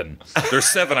 7. There's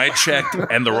 7. I checked,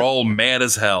 and they're all mad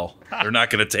as hell. They're not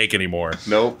going to take anymore.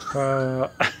 Nope. All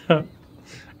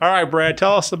right, Brad,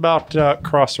 tell us about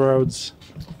Crossroads.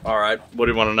 All right. What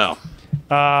do you want to know?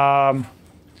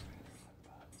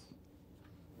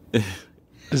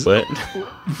 What?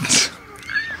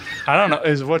 I don't know.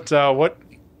 Is what?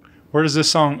 Where does this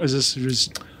song? Is this?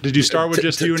 Did you start with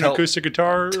just you and acoustic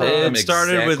guitar? them It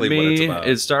started with exactly what it's me. about.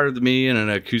 It started with me and an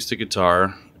acoustic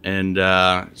guitar, and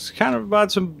it's kind of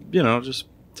about some, just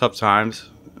tough times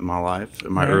in my life,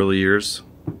 in my Right. early years.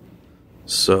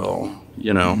 So,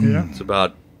 Yeah. it's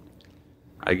about,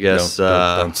 I guess,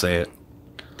 Don't say it.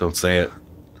 Don't say it.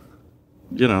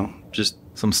 just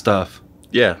Some stuff.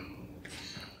 yeah.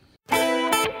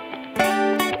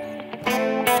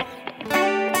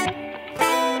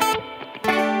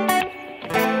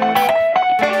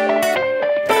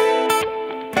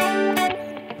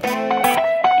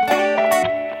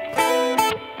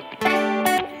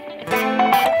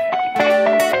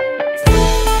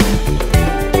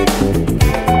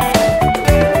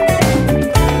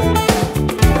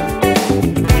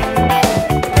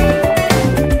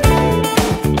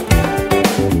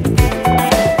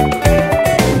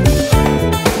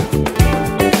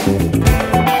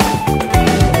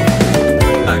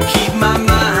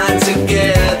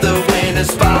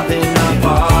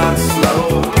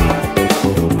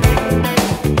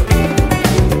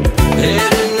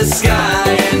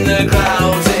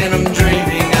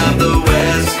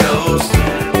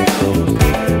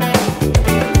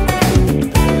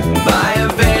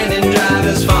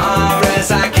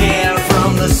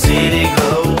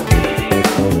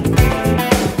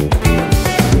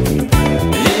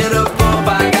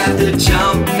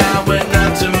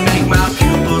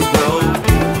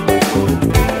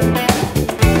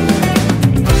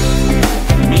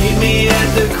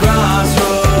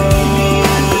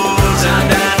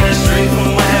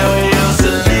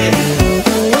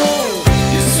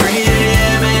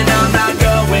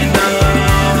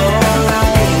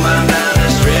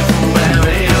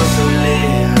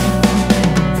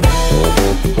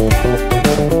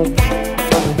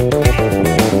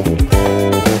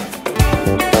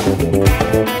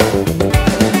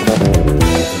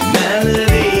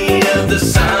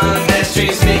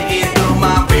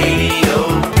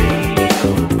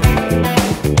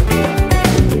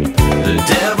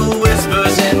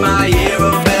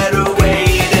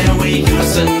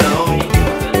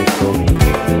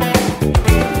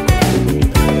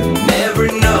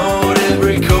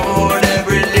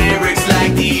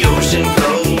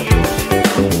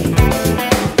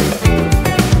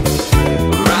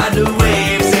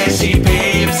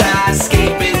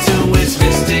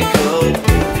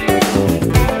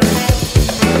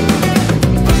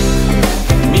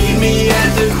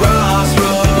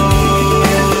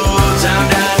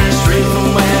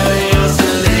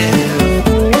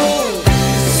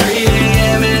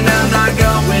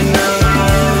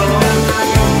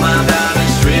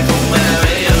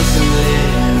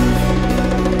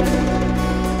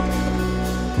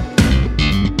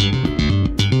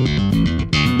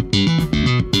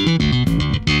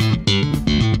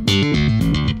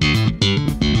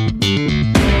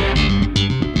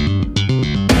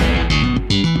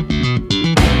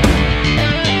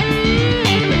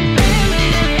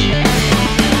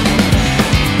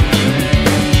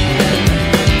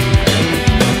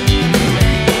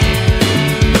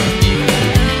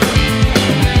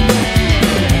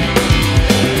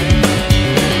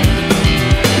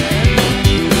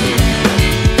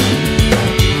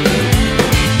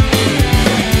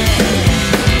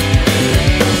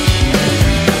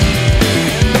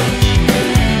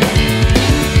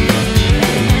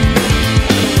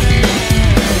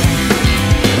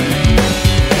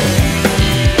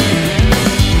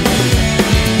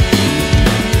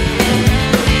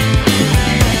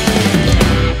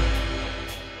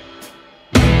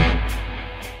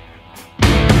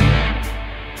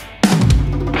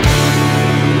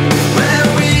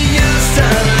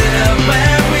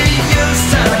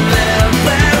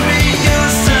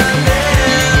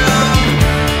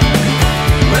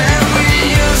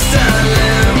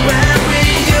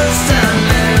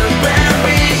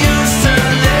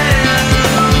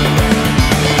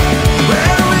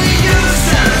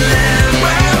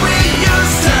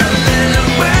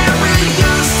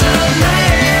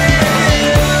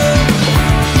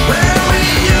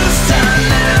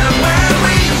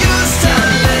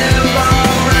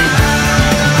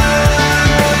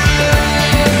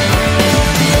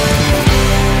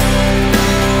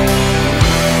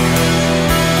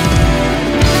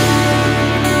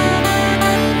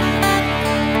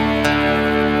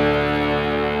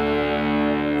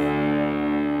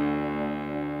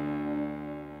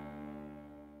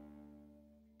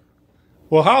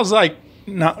 Well, how's like?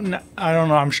 No, I don't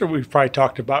know. I'm sure we've probably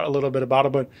talked about a little bit about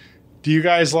it, but do you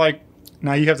guys like?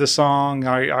 Now you have the song.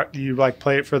 Do you like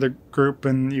play it for the group,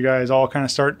 and you guys all kind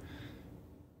of start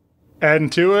adding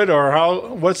to it, or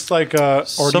how? What's like? Or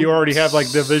do you already have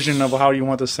like the vision of how you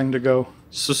want this thing to go?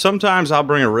 So sometimes I'll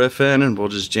bring a riff in and we'll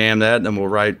just jam that, and then we'll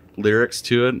write lyrics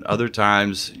to it. Other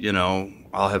times,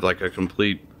 I'll have like a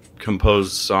complete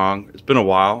composed song. It's been a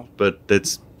while, but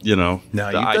that's the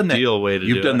ideal way to do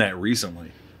it. You've done that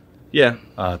recently. Yeah.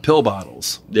 Pill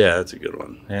Bottles. Yeah, that's a good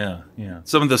one. Yeah.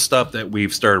 Some of the stuff that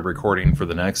we've started recording for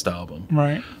the next album,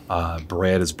 right?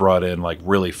 Brad has brought in like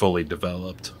really fully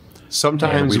developed.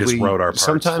 Sometimes we just wrote our parts.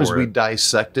 Sometimes for we it.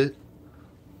 dissect it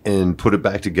and put it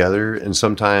back together, and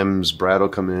sometimes Brad will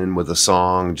come in with a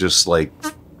song just like,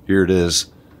 here it is.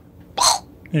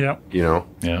 Yeah.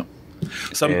 Yeah.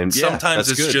 Sometimes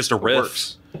it's good. just a It riff.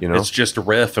 works, It's just a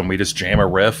riff, and we just jam a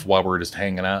riff while we're just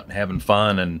hanging out and having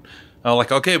fun. And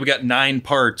like, okay, we got 9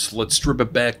 parts. Let's strip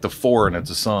it back to 4, and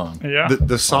it's a song. Yeah.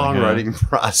 The songwriting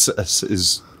process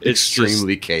is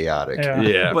extremely chaotic.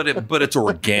 Yeah. But it's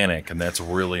organic, and that's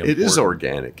really important. It is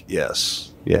organic.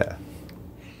 Yes. Yeah.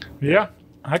 Yeah.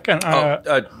 I can.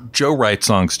 Joe writes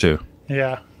songs too.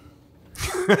 Yeah.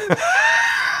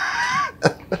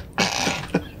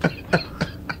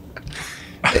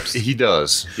 He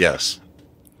does. Yes.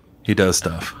 He does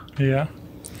stuff. Yeah.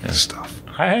 Stuff.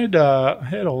 I had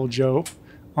old Joe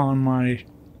on my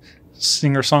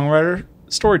singer-songwriter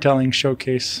storytelling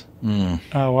showcase a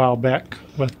while back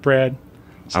with Brad.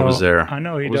 So I was there. I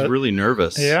know he was does. really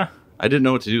nervous. Yeah. I didn't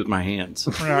know what to do with my hands.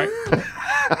 Right.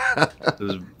 I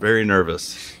was very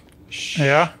nervous.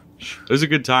 Yeah. It was a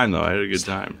good time, though. I had a good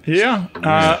time. Yeah.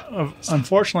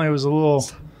 Unfortunately, it was a little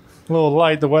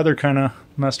light. The weather kind of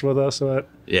messed with us. But,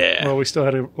 Yeah. well, we still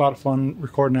had a lot of fun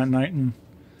recording that night. And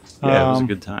Yeah, it was a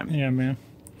good time. Yeah, man.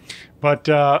 But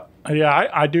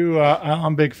I do.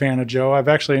 I'm a big fan of Joe. I've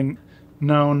actually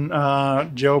known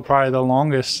Joe probably the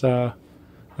longest of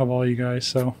all you guys.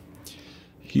 So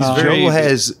Joe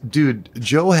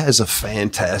has a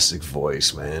fantastic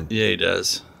voice, man. Yeah, he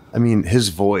does. I mean, his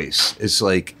voice is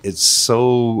like, it's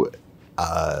so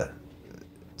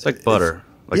It's like butter,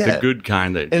 like yeah. the good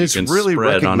kind that and you it's can really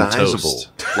spread on recognizable.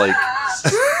 toast. Like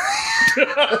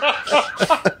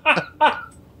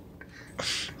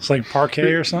it's like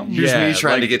parquet or something. here's Yeah, me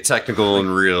trying like- to get technical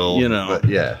and real, know. But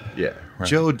yeah.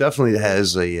 Joe definitely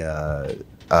has a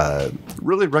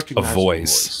really recognizable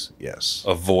voice. Yes.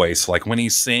 A voice. Like when he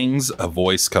sings, a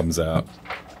voice comes out.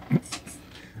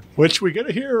 Which we get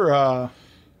to hear a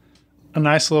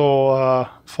nice little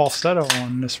falsetto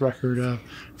on this record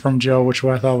from Joe, which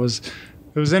I thought was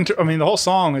I mean, the whole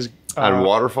song is On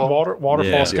Waterfall? Waterfall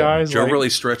Yeah. Skies. Joe like- really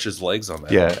stretches legs on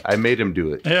that. Yeah, I made him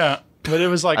do it. Yeah, but it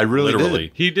was like I really Literally.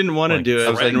 did. He didn't want to Like, do it,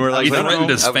 threatened- and we're like, he no, no, threatened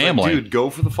no. his I was like, family. dude, go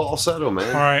for the falsetto, man.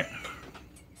 All right.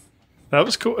 That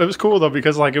was cool. It was cool though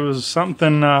because like it was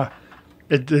something.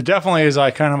 It definitely is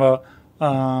like kind of a,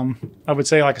 I would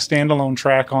say like a standalone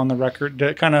track on the record.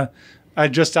 That kind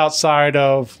of just outside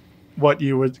of what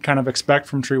you would kind of expect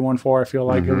from Tree 1-4. I feel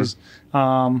like it was,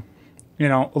 a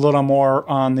little more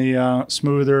on the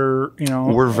smoother.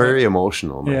 We're very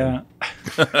emotional, man. yeah.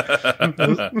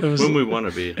 it was, When we want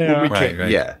to be. yeah. Right.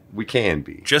 Yeah, we can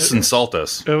be. Just insult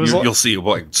us. It was like- You'll see,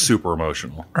 like, super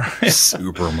emotional.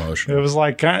 Super It emotional. was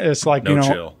like it's like No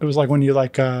chill. It was like when you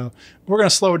like we're gonna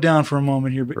slow it down for a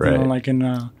moment here, but Right. like in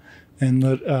it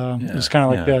was kind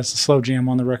of like that. It's a slow jam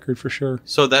on the record for sure.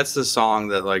 So that's the song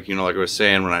that, like I was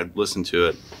saying when I listened to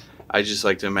it, I just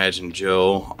like to imagine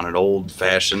Joe on an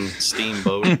old-fashioned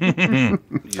steamboat.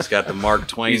 He's got the Mark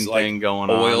Twain He's like thing going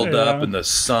oiled on. up in the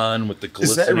sun with the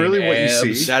Is that glistening really what you abs.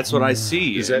 see? That's what I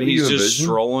see. Is that and what he's you just envision?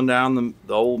 strolling down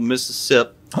the old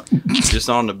Mississippi, just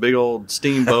on the big old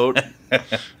steamboat.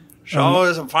 Sure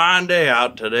is a fine day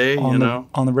out today,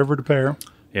 on the River to Pear.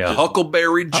 Yeah,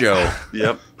 Huckleberry Joe.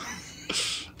 Yep.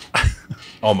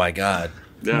 Oh my God.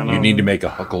 Yeah, You need to make a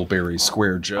Huckleberry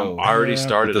Square Joe. I already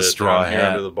started With the it straw down here hat.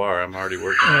 under the bar. I'm already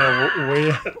working on Yeah, way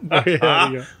ahead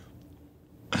of you. it.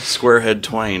 Squarehead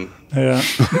Twain. Yeah,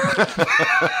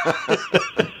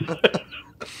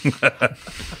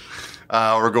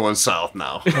 We're going south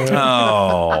now.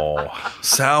 Oh,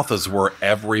 south is where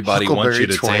everybody wants you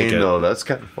to Twain, take it. though, that's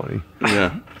kind of funny.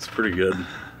 Yeah, it's pretty good.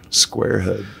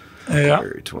 Squarehead. yeah.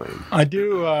 Huckleberry Twain. I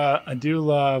do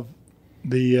love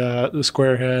the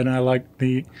square head. And I like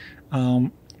the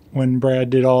when Brad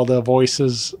did all the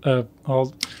voices of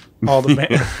all the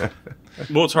band.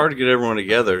 Well, it's hard to get everyone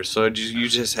together, so you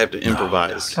just have to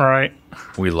improvise. All right.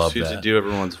 We love You have that. to do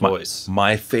everyone's voice.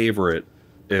 My favorite,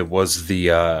 it was the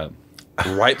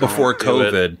right before do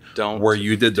it. COVID, Don't where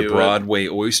you did the do it. Broadway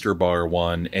Oyster Bar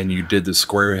one, and you did the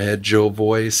Squarehead Joe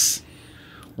voice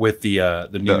with the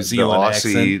New Zealand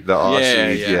accent. The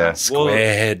Aussie, Yeah. yeah.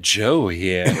 Squarehead Joe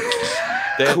here.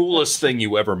 The coolest thing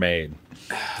you ever made.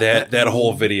 That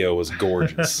whole video was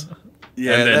gorgeous.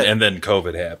 Yeah, and then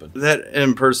COVID happened. that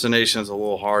impersonation is a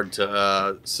little hard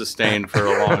to sustain for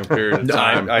a long period of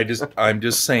time. I'm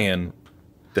just saying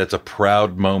that's a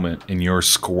proud moment in your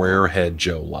Squarehead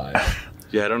Joe life.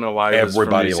 Yeah, I don't know why.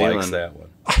 Everybody from New likes Zealand. that one.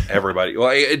 Everybody. Well,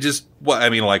 it just. Well, I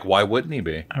mean, like, why wouldn't he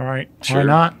be? All right. Sure. Why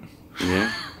not?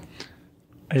 Yeah.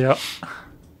 Yep.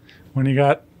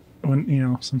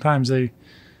 Sometimes you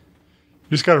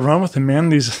just got to run with them, man.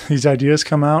 These ideas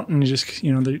come out and you just,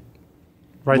 they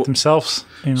write themselves.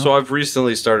 So I've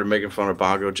recently started making fun of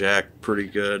Bongo Jack pretty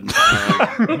good,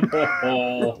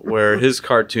 where his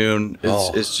cartoon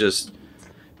is just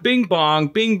bing bong,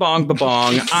 ba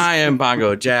bong. I am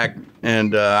Bongo Jack,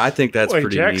 and I think that's Wait,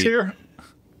 pretty Jack's neat. here?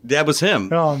 That was him.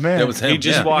 Oh man, That was him. He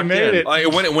just yeah. walked He made in. it. Like,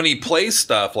 when he plays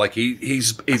stuff, like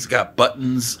he's got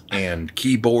buttons and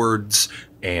keyboards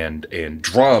and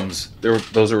drums.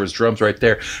 Those are his drums right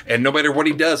there. And no matter what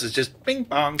he does, it's just bing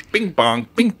bong in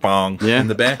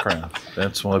the background.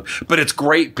 That's what. But it's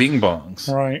great bing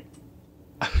bongs. Right.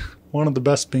 One of the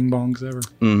best bing bongs ever.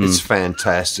 It's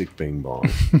fantastic bing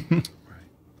bong.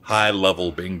 High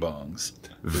level bing bongs.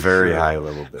 Very high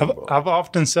level bing bong. I've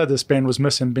often said this band was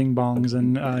missing bing bongs,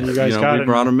 and you guys got we it.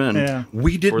 brought him in. Yeah.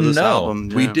 We didn't this know. album,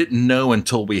 We yeah. didn't know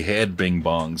until we had bing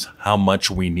bongs how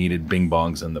much we needed bing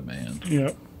bongs in the band.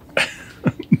 Yep.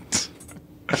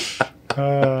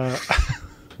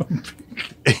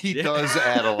 He does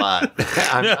add a lot.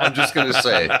 I'm just going to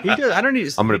say. He does. I don't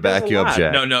need. I'm going to back you up,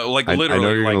 Jack. No, like I literally.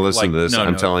 know you're going to listen to this. No,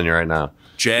 I'm telling you right now.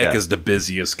 Jack Yeah. is the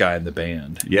busiest guy in the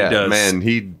band. Yeah, He does- man,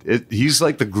 he's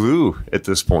like the glue at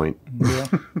this point. Yeah.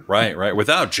 Right.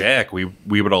 Without Jack, we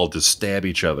would all just stab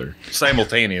each other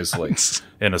simultaneously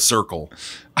in a circle.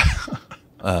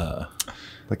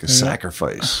 Like a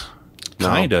sacrifice.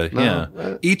 Kinda,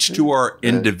 yeah. Each to our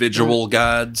individual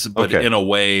gods, but Okay. in a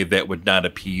way that would not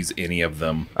appease any of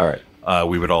them. All right.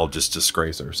 We would all just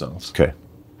disgrace ourselves. Okay.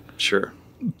 Sure.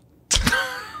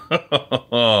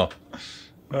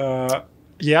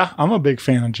 Yeah, I'm a big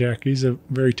fan of Jack. He's a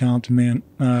very talented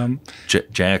man.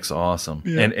 Jack's awesome.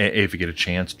 Yeah. And if you get a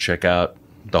chance, check out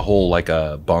the whole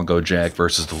Bongo Jack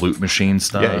versus the Loot Machine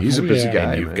stuff. Yeah, he's a busy yeah.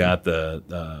 guy. And you've man. got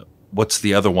the what's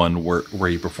the other one where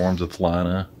he performs with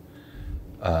Lana?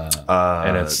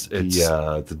 And it's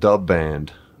the dub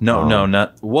band. no,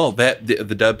 not well that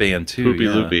the dub band too.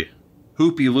 Hoopy Loopy.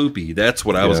 Hoopy Loopy. That's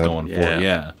what I was Yeah. going for. Yeah.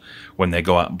 Yeah, when they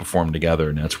go out and perform together,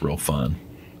 and that's real fun.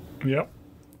 Yep.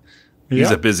 He's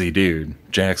Yep. a busy dude.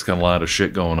 Jack's got a lot of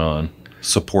shit going on.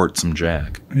 Support some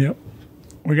Jack. Yep.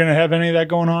 We're gonna have any of that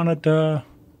going on at the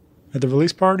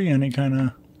release party? Any kind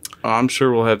of I'm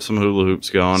sure we'll have some hula hoops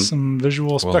going. some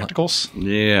visual spectacles?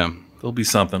 Yeah. There'll be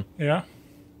something. Yeah.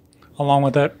 Along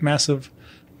with that massive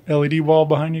LED wall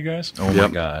behind you guys. Oh Yep.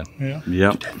 my god. Yeah.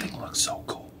 Yep. That thing looks so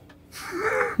cool.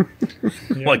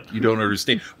 Like, you don't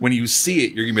understand. When you see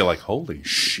it, you're gonna be like, holy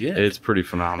shit. It's pretty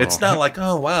phenomenal. It's not like,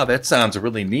 oh wow, that sounds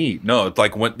really neat. No, it's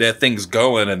like when that thing's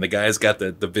going and the guy's got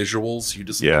the visuals, you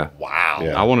just Yeah. wow.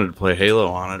 Yeah. I wanted to play Halo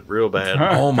on it real bad.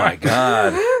 Oh my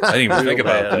god. I didn't even think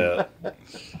about that.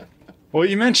 Well,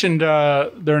 you mentioned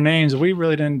their names. We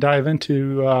really didn't dive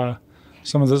into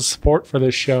some of the support for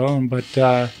this show,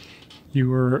 but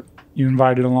you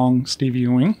invited along Steve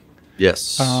Ewing,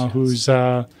 Yes. who's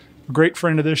a great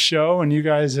friend of this show, and you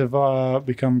guys have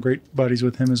become great buddies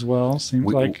with him as well. Seems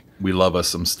like We love us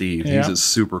some Steve. Yeah. He's a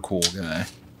super cool guy.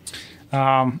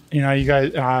 you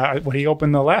guys. He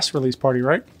opened the last release party,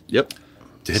 right? Yep.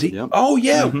 Did he? Yep. Oh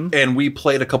yeah, and we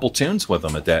played a couple tunes with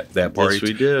him at that party. Yes,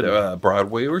 we did.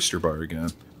 Broadway Oyster Bar again.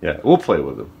 Yeah, we'll play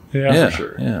with him. Yeah.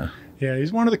 sure. Yeah. Yeah,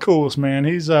 he's one of the coolest, man.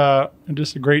 He's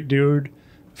just a great dude,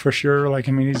 for sure. Like,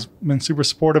 I mean, he's been super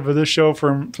supportive of this show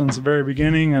since the very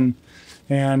beginning, and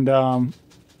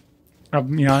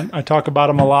I talk about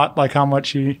him a lot, like how much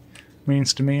he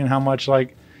means to me, and how much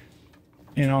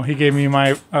he gave me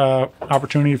my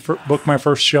opportunity to book my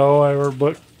first show I ever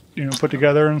booked, put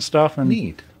together and stuff, and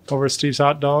Neat. over at Steve's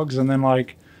Hot Dogs, and then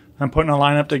I'm putting a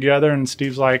lineup together, and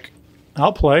Steve's like,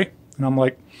 "I'll play," and I'm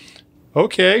like,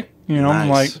 "Okay." I'm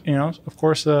like, Nice. of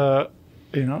course, the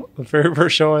very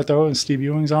first show I throw and Steve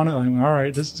Ewing's on it. I'm like, all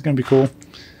right, this is going to be cool.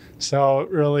 So it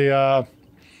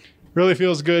really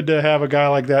feels good to have a guy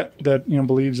like that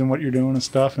believes in what you're doing and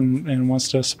stuff and wants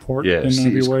to support Yeah, in every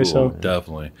Steve's way. cool, So man.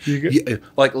 Definitely. You get-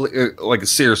 Yeah, like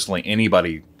seriously,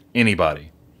 anybody,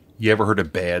 You ever heard a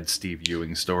bad Steve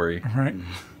Ewing story? Right.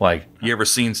 Like, you ever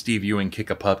seen Steve Ewing kick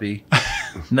a puppy?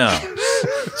 No.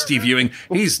 Steve Ewing,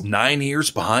 he's 9 years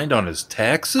behind on his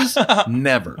taxes?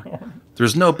 Never.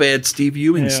 There's no bad Steve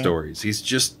Ewing stories. He's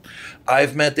just,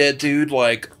 I've met that dude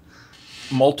like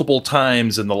multiple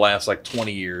times in the last like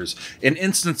 20 years. In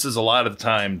instances, a lot of the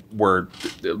time where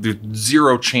there's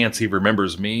zero chance he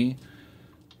remembers me.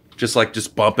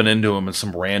 Just bumping into him in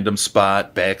some random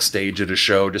spot, backstage at a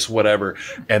show, just whatever.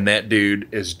 And that dude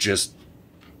is just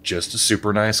a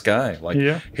super nice guy. Like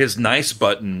his nice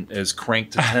button is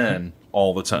cranked to 10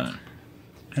 all the time.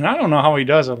 And I don't know how he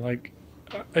does it. Like,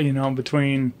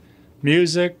 between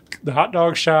music, the hot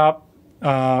dog shop,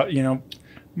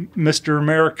 Mr.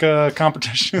 America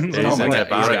competitions. He's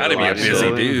got to be a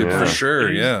busy dude for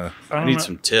sure. Yeah. I need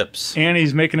some tips. And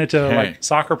he's making it to like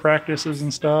soccer practices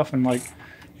and stuff, and like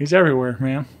he's everywhere,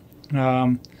 man.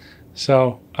 But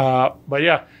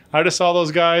yeah, I just saw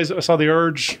those guys. I saw the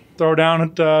Urge throw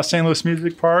down at St. Louis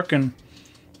Music Park, and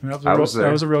that was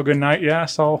a real good night. Yeah, I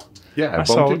saw. Yeah, I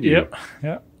saw. Yep.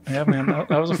 Yeah, man. That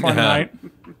was a fun night.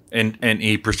 And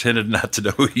he pretended not to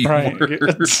know who you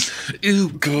were. Ew,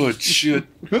 good shit.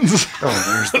 Oh,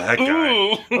 there's that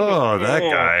guy. Oh, that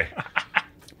guy.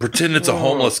 Pretend it's a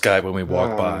homeless guy when we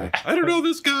walk by. I don't know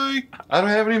this guy. I don't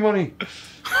have any money.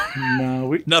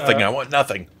 No, nothing. I want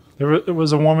nothing. There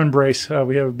was a warm embrace.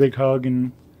 We have a big hug,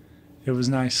 and it was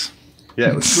nice. Yeah,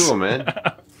 it was cool, man.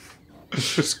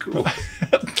 It was cool.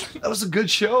 That was a good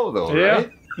show, though, right?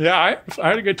 Yeah, I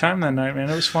had a good time that night, man.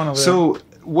 It was fun over there. So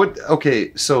what?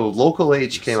 Okay, so Local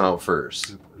H came out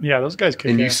first. Yeah, those guys kicked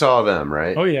and you ass. saw them,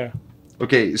 right? Oh yeah.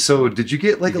 Okay, so did you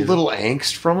get like a little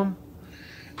angst from them?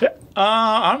 Yeah,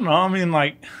 I don't know. I mean,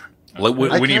 like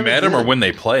when you met them or when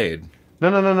they played?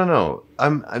 No.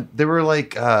 They were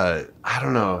like, I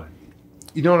don't know.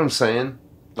 You know what I'm saying?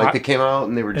 Like they came out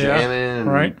and they were jamming, and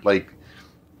right? Like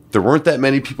there weren't that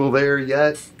many people there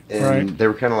yet, and right. They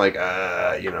were kind of like,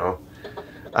 I don't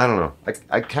know.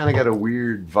 I kind of got a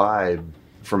weird vibe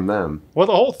from them. Well,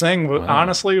 the whole thing,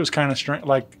 honestly, was kind of strange.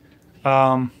 Like,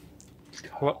 it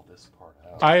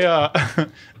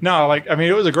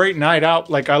was a great night out.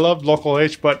 Like, I loved Local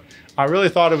H, but I really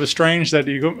thought it was strange that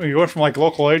you went from like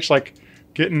Local H, like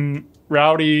getting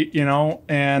rowdy,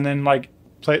 and then like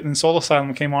and Soul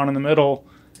Asylum came on in the middle,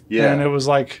 and it was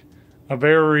like a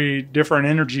very different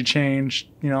energy change.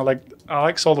 Like I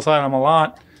like Soul Asylum a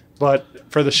lot,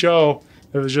 but for the show,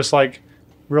 it was just like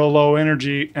real low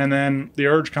energy, and then the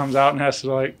Urge comes out and has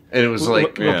to like. And it was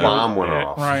like a bomb went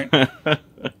off, right?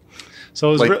 So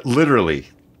it was like literally,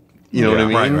 you know what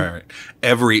I mean? Right.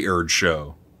 Every Urge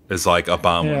show is like a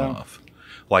bomb went off.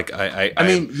 Like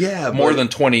more than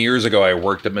 20 years ago, I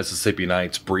worked at Mississippi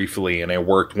Nights briefly, and I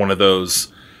worked one of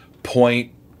those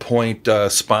point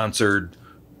sponsored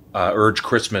Urge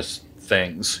Christmas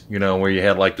things. Where you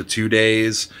had like the 2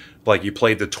 days. Like you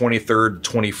played the 23rd,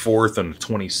 24th, and the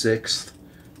 26th,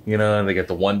 and they get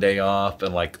the 1 day off,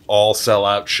 and like all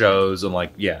sellout shows, and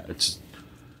like it's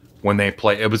when they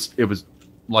play, it was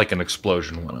like an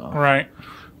explosion went off. Right.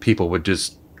 People would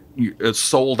just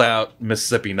sold out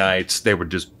Mississippi Nights. They would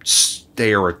just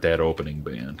stare at that opening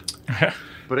band.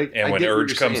 But when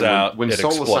Urge comes out, when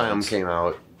Soul Asylum came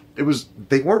out,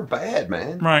 they weren't bad,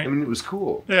 man. Right. I mean, it was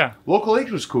cool. Yeah. Local H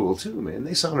was cool too, man.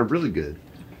 They sounded really good.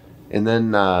 And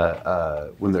then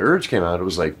when the Urge came out, it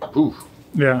was like, ooh.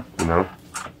 Yeah.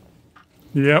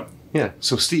 Yep. Yeah.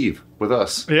 So Steve with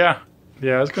us. Yeah.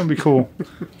 Yeah, it's gonna be cool.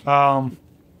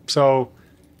 So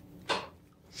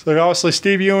obviously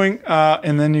Steve Ewing,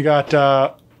 and then you got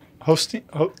Hosteen.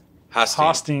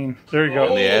 There you go.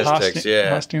 And the Aztechs,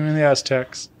 Hosteen and the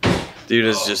Aztechs. Dude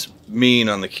is just mean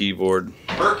on the keyboard.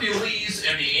 Hercules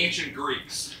and the ancient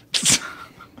Greeks.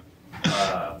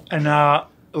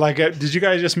 Did you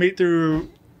guys just meet through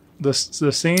the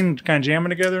scene, kind of jamming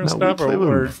together and stuff? We played with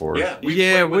them before. Yeah, we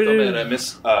played with them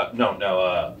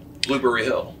at Blueberry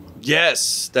Hill.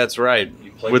 Yes, that's right.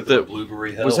 You played with the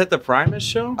Blueberry Hill. Was that the Primus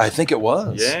show? I think it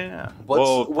was. Yeah.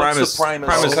 What's the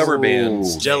Primus cover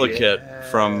bands? Jellycat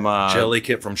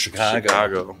from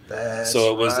Chicago.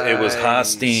 So it was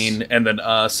Hosteen and then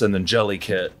us and then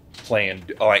Jellycat playing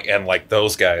and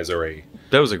those guys are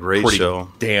that was a great show.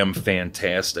 Damn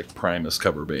fantastic Primus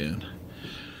cover band.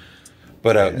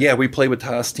 But we played with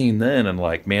Hosteen then, and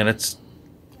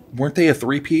weren't they a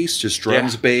 3-piece? Just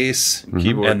drums, bass,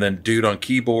 keyboard, and then dude on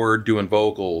keyboard doing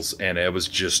vocals, and it was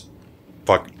just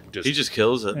he just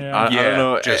kills it. Yeah. I don't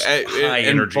know, just high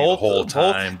energy the whole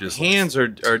time. Both hands are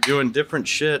doing different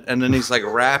shit, and then he's like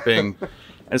rapping, and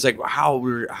it's like, how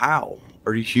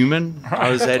are you human?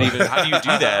 How is that even? How do you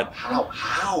do that?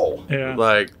 How? Yeah.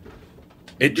 Like.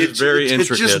 It's very It's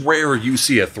intricate. just rare you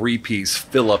see a 3-piece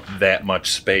fill up that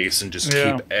much space and just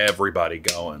Yeah. keep everybody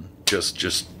going.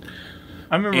 Just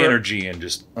I remember energy and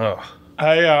just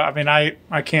I mean,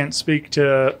 I can't speak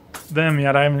to them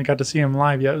yet. I haven't got to see them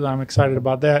live yet. I'm excited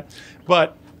about that.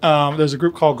 But there's a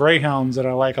group called Greyhounds that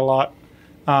I like a lot.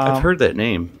 I've heard that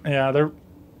name. Yeah, they're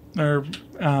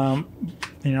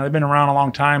they've been around a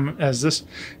long time as this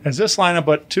lineup.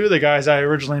 But two of the guys I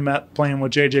originally met playing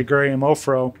with JJ Gray and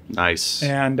Mofro Nice.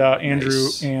 and Andrew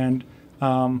Nice. and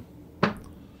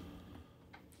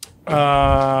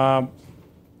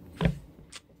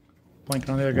blanking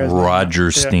on the other guys.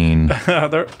 Roger Steen.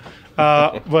 They're,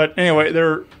 but anyway,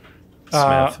 they're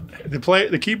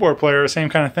the keyboard player, same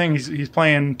kind of thing. He's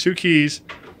playing two keys,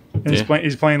 and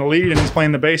he's playing the lead and he's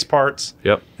playing the bass parts.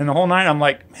 Yep. And the whole night, I'm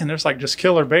like, man, there's like just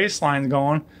killer bass lines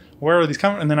going. Where are these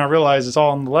coming? And then I realized it's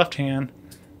all in the left hand,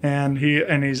 and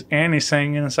he's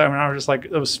singing inside. And I was just like,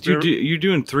 it was. You're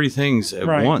doing three things at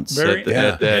Right. once Very-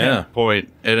 at that point,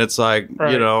 and it's like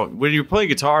Right. when you're playing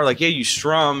guitar, like you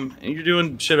strum and you're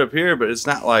doing shit up here, but it's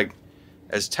not like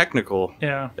as technical.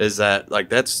 Yeah. As that, like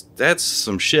that's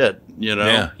some shit,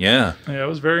 Yeah. Yeah, it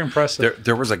was very impressive.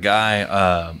 There was a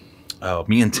guy,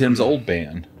 me and Tim's old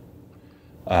band.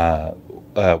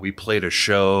 We played a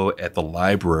show at the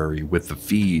library with the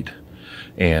Feed,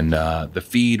 and the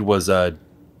Feed was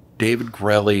David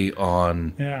Grelly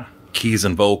on Yeah. keys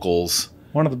and vocals,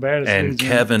 One of the baddest. and dudes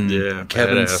in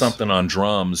Kevin badass. something on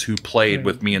drums, who played Yeah,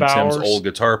 with me and Bowers. Tim's old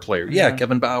guitar player. Yeah, Yeah.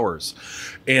 Kevin Bowers.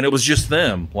 And it was just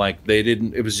them. Like they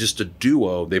didn't. It was just a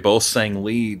duo. They both sang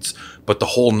leads, but the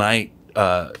whole night,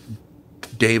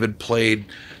 David played.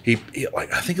 He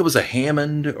like I think it was a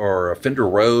Hammond or a Fender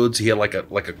Rhodes. He had like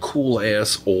a cool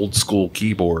ass old school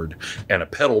keyboard and a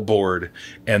pedal board,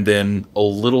 and then a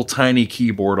little tiny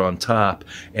keyboard on top.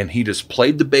 And he just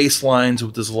played the bass lines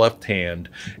with his left hand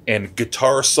and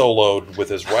guitar soloed with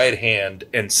his right hand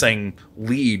and sang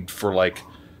lead for like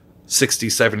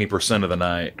 60-70% of the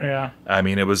night. Yeah. I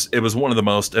mean, it was one of the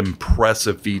most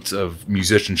impressive feats of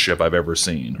musicianship I've ever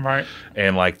seen. Right.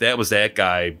 And like that was that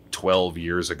guy 12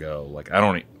 years ago. Like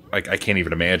I can't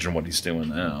even imagine what he's doing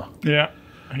now. Yeah.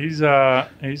 He's a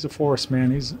force, man.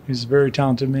 He's a very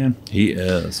talented man. He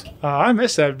is. I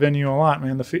miss that venue a lot,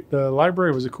 man. The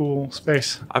library was a cool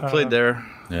space. I played there.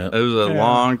 Yeah. It was a Yeah.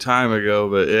 long time ago,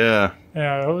 but yeah.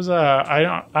 Yeah, it was.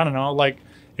 I don't know. Like,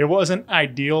 it wasn't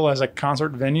ideal as a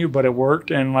concert venue, but it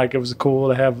worked, and like it was cool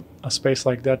to have a space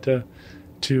like that to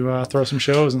throw some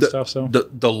shows and stuff. So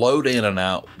The load in and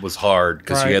out was hard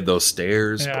because Right. you had those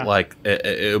stairs. Yeah. But like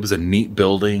it was a neat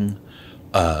building.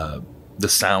 The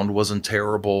sound wasn't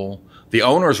terrible. The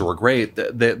owners were great.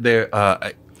 It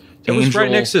was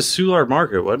right next to Soulard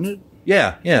Market, wasn't it?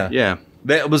 Yeah. Yeah.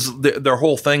 That was their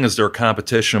whole thing. Is their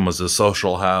competition was the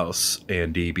Social House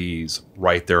and DB's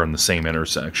right there in the same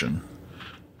intersection.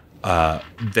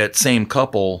 That same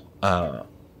couple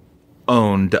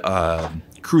owned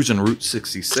Cruisin' Route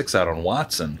 66 out on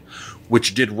Watson,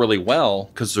 which did really well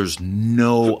because there's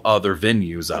no other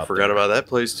venues out I forgot about that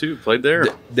place too. Played there.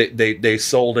 there. They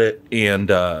sold it and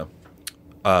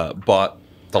bought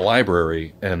the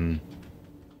library, and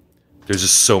there's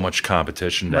just so much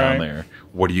competition down Right. there.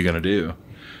 What are you gonna do?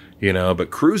 But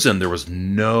Cruisin', there was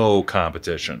no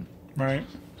competition. right.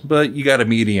 But you got a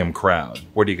medium crowd.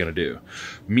 What are you going to do?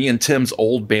 Me and Tim's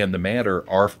old band, The Matter,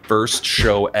 our first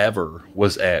show ever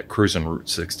was at Cruisin' Route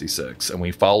 66, and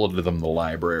we followed them to the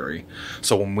library.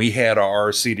 So when we had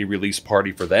our CD release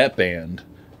party for that band,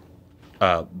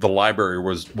 the library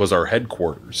was our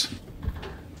headquarters.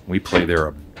 We played there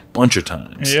a bunch of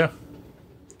times. Yeah.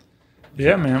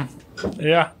 Yeah, man.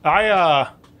 Yeah,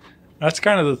 that's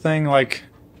kind of the thing. Like,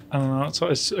 I don't know. So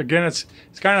it's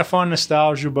kind of fun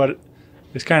nostalgia, but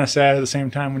it's kind of sad at the same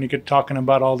time when you get talking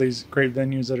about all these great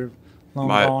venues that are long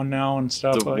gone now and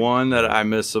stuff. The like, one that I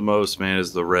miss the most, man,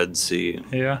 is the Red Sea.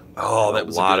 Yeah. Oh, that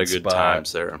was a lot of good good spot.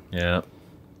 times there. Yeah.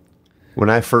 When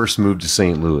I first moved to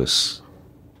St. Louis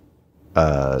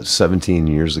 17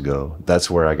 years ago, that's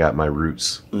where I got my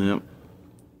roots. Yep.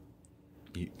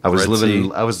 I was Red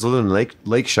living Sea. in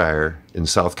Lakeshire in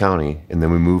South County, and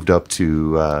then we moved up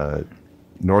to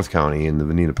North County in the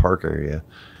Veneta Park area.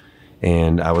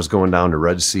 And I was going down to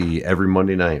Red Sea every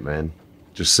Monday night, man,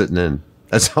 just sitting in.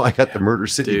 That's how I got the Murder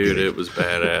City Dude, gig. it was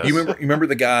badass. You remember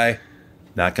the guy,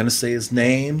 not going to say his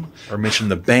name or mention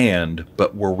the band,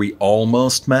 but where we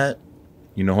almost met?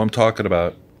 You know who I'm talking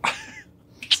about.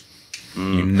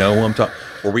 You know who I'm talking.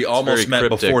 Where we almost very met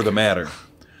cryptic. before the Matter.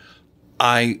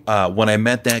 When I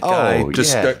met that guy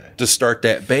to start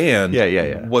that band,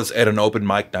 Yeah. was at an open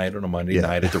mic night on a Monday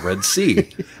night at the Red Sea.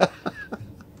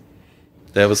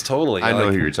 That was totally. I know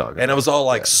like, who you're talking And it about. was all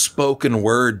like spoken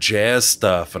word jazz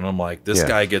stuff. And I'm like, this Yeah.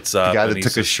 guy gets up. The guy and that he's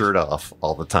took his just- shirt off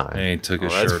all the time. And he took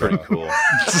his That's shirt pretty off. cool.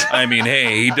 I mean,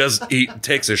 hey, he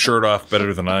takes his shirt off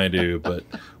better than I do. But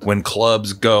when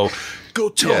clubs go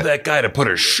tell Yeah. that guy to put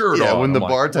his shirt on. Yeah, when the I'm like,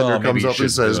 bartender well, maybe comes you up and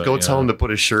should says, do it, "Go you tell know? him to put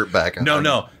his shirt back on."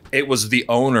 No, it was the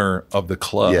owner of the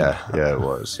club. Yeah, it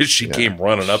was. She Yeah. came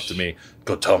running up to me.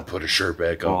 Go tell him to put his shirt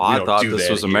back on. Well, We I don't thought do this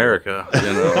that was here. America. You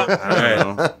know, I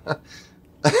don't know.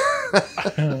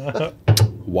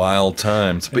 Wild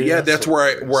times. But yeah, that's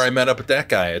where I met up with that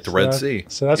guy at the Red Sea.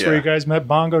 So that's where Yeah. you guys met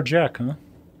Bongo Jack, huh?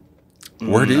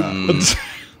 Where did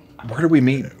we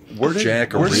meet? Where did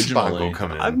Jack where did originally? Bongo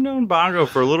come in? I've known Bongo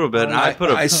for a little bit. And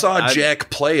I saw Jack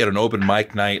play at an open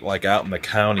mic night like out in the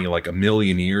county like a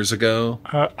million years ago,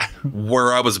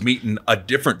 where I was meeting a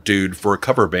different dude for a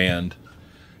cover band,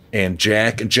 and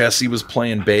Jack and Jesse was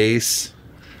playing bass.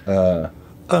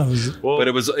 But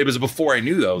it was before I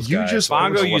knew those guys. so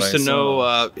Bongo that's what used I to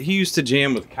saw. know. He used to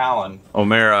jam with Colin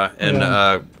O'Mara and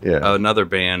another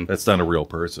band. That's not a real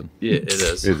person. Yeah, it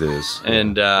is. It is.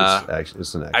 And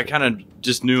it's an I kind of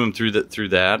just knew him through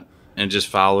that, and just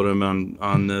followed him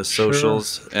on the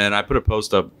socials. And I put a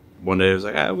post up one day. I was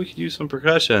like, we could use some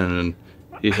percussion, and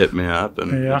he hit me up,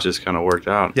 and it just kind of worked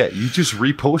out. Yeah, you just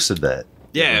reposted that.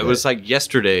 Yeah, it was like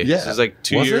yesterday. Yeah. It was like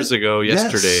 2 Was years it? ago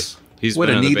yesterday. Yes. He's What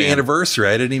been a in the neat band. anniversary!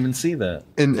 I didn't even see that.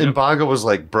 And Bongo was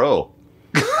like, "Bro,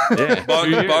 Yeah.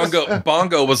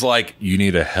 Bongo was like, you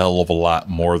need a hell of a lot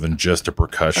more than just a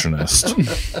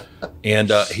percussionist,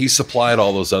 and he supplied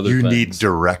all those other you things. need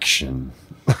direction."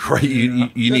 Right? You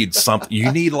need something.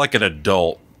 You need like an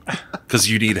adult because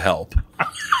you need help.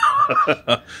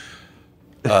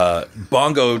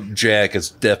 Bongo Jack is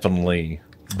definitely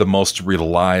the most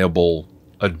reliable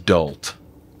adult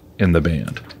in the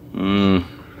band.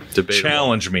 Debatable.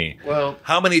 Challenge me. Well,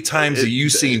 how many times have you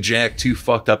seen Jack too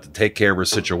fucked up to take care of a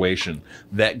situation?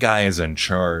 That guy is in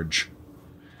charge.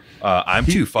 I'm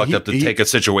too fucked up to take a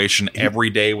situation every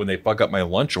day when they fuck up my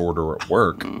lunch order at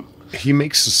work. He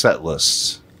makes the set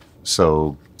lists,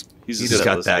 so He's he's a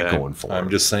got set that list guy. going for him. I'm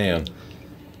just saying.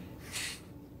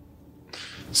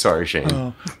 Sorry,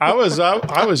 Shane. I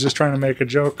was just trying to make a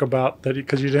joke about that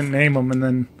because you didn't name him, and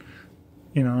then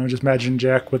I just imagine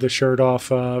Jack with his shirt off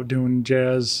doing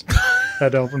jazz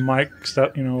at open mic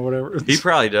stuff, whatever. He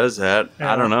probably does that.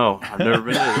 Yeah. I don't know. I've never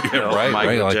been to right,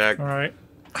 Michael right, like- Jack. All right.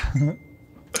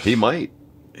 He might.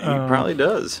 He probably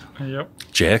does. Yep.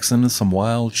 Jackson is some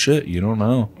wild shit. You don't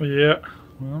know. Yeah.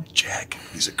 Jack,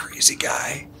 he's a crazy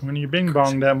guy. When you bing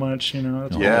bong that much,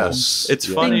 that's Yes.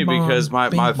 It's funny Bing because bong, my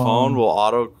bing phone bong. will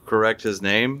auto correct his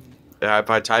name. If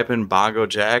I type in Bongo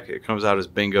Jack, it comes out as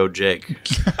Bingo Jake.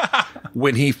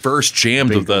 When he first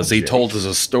jammed with Bingo us, he Jake. told us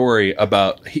a story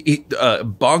about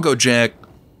Bongo Jack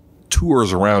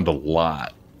tours around a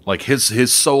lot. Like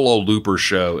his solo looper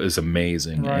show is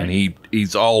amazing, Right. and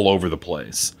he's all over the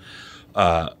place.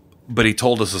 But he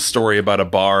told us a story about a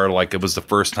bar, like it was the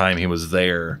first time he was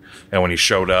there, and when he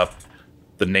showed up,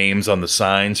 the names on the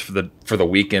signs for the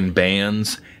weekend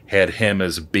bands had him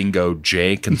as Bingo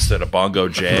Jake instead of Bongo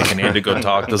Jack, and he had to go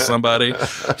talk to somebody.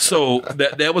 So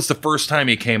that was the first time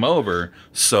he came over.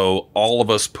 So all of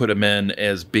us put him in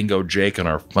as Bingo Jake on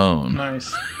our phone.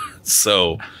 nice.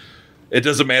 So it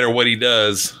doesn't matter what he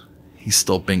does, he's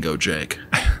still Bingo Jake.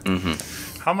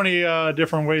 How many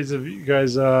different ways have you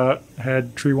guys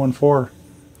had 314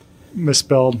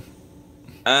 misspelled?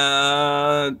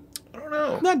 I don't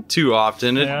know. Not too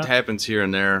often. It Yeah. happens here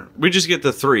and there. We just get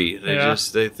the 3.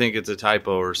 They think it's a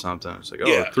typo or something. It's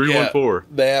like, 314.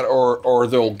 That or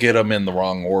they'll get them in the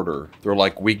wrong order. They're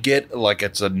like, we get like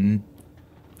it's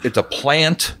a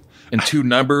plant and 2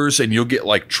 numbers, and you'll get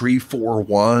like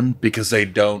 341 because they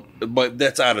don't. But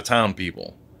that's out of town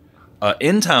people.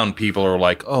 In-town people are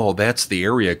like, oh, that's the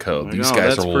area code. Like, These oh,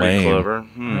 guys that's are pretty lame. clever.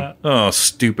 Yeah. Oh,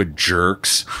 stupid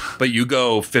jerks. But you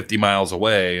go 50 miles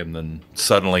away, and then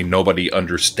suddenly nobody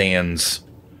understands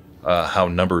how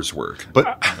numbers work. But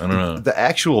I don't know. the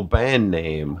actual band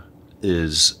name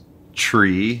is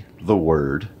Tree the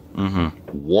Word.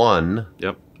 One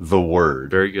Yep. the Word.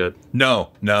 Very good.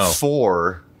 No.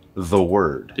 For the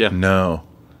Word. Yeah. No.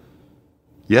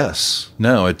 Yes.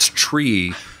 No, it's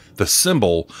tree, the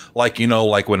symbol, like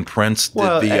when Prince did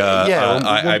Well, the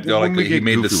when we he get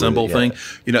made the goofy with symbol it, thing.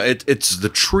 yeah. It's the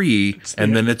tree,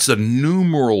 and then it's a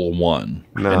numeral 1.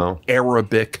 No. An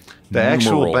Arabic. The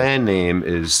actual numeral. band name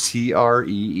is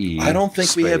TREE. I don't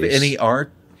think we have any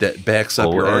art that backs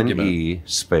up your argument. ONE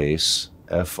space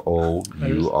FOUR.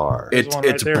 There's one right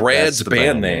It's there. Brad's That's the band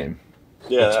band name.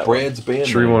 Yeah. It's Brad's band name.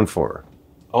 314.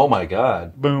 Oh my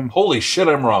God. Boom. Holy shit,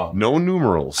 I'm wrong. No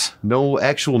numerals. No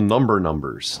actual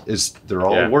numbers. They're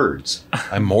all words.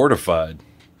 I'm mortified.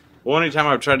 Well, anytime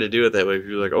I've tried to do it that way, if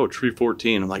you're like, oh, Tree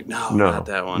 14, I'm like, no, not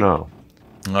that one. No.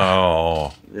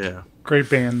 Oh. Yeah. Great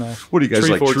band, though. What do you guys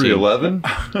Tree like? 14. Tree 11?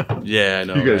 Yeah, I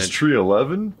know. You guys man. Tree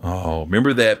 11? Oh,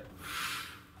 remember that?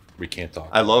 We can't talk.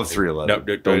 I love 311.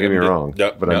 No, Don't get me wrong.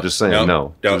 no, but no, I'm just saying, no,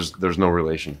 no. no. There's no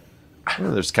relation.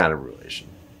 Well, there's kind of relation.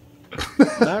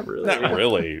 Not really. Not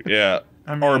really. Yeah.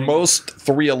 I mean- Our most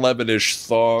 311-ish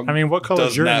song. I mean, what color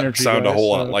does is your not energy, sound a guys?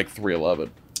 whole lot like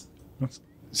 311.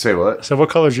 Say what? So what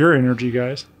color's your energy,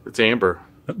 guys? It's amber.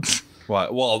 Why?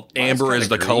 Well, amber is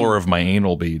the color of my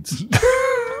anal beads.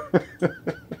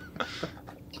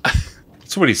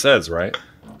 That's what he says, right?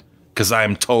 Because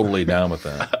I'm totally down with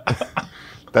that.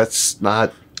 That's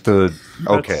not the...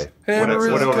 Okay. Amber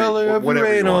is the color of your you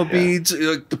anal want, yeah. beads.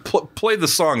 Play the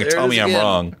song and There tell it me is I'm again.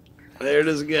 wrong. There it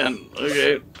is again.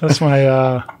 Okay. That's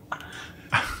my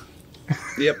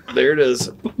Yep, there it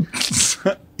is.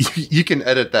 You can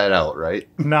edit that out, right?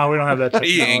 no, we don't have that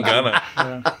technology. He ain't gonna.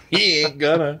 Yeah. He ain't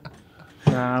gonna.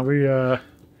 Nah, we I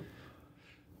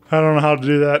don't know how to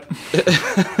do that.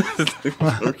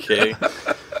 Okay.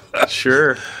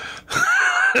 Sure.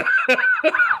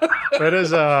 That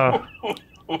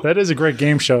is a great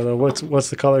game show though. What's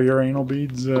the color of your anal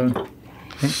beads?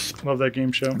 Love that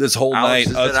game show. This whole Alex,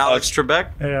 night, is that Alex Trebek?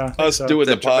 Yeah, I think us so. doing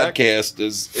the Is that Trebek? podcast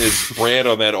is Brad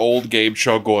on that old game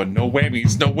show going, no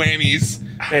whammies, no whammies.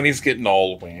 And he's getting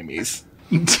all whammies.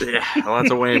 Yeah,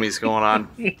 lots of whammies going on.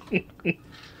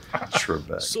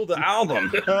 Trebek. So the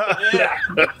album.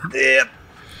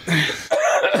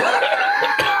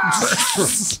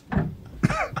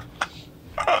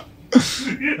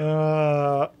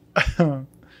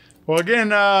 Well, again,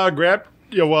 grab.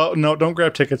 Yeah, well, no, don't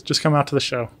grab tickets. Just come out to the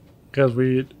show because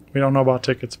we don't know about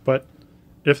tickets. But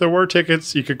if there were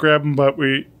tickets, you could grab them. But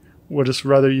we would just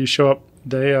rather you show up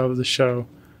the day of the show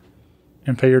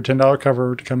and pay your $10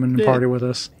 cover to come in and party with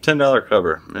us. $10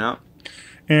 cover. Yeah.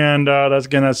 And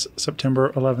that's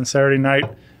September 11th, Saturday night.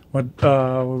 What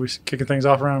were we kicking things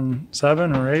off around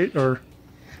 7 or 8 or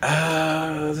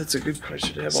That's a good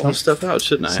question. I have all the stuff out,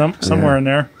 shouldn't I? somewhere in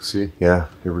there? See? Yeah,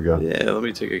 here we go. Yeah, let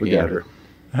me take a We got gander.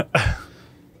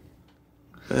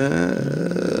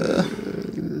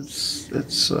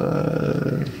 It's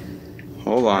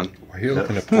Hold on. Why are you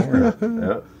looking at porn?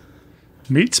 yeah.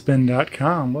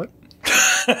 Meatspin.com. What?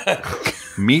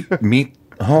 Meat.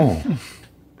 Oh.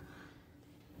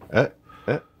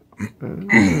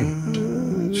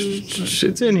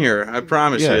 It's in here. I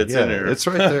promise you, it's in here. It's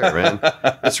right there, man.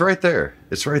 It's right there.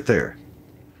 It's right there.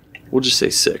 We'll just say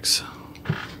 6.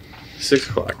 6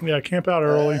 o'clock. Yeah, camp out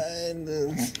early.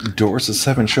 Doors at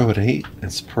 7, show at 8.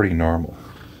 It's pretty normal.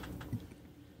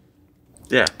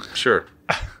 Yeah, sure.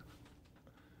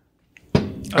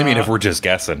 I mean, if we're just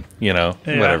guessing, Yeah.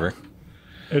 whatever.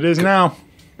 It is now.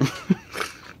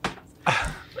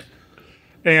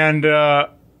 And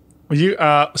you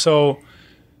so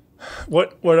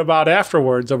what about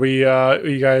afterwards? Are we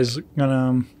you guys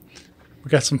gonna we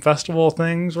got some festival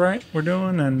things, right? We're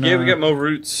doing and Yeah, we got Mo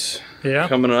Roots yeah.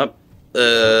 coming up.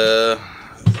 That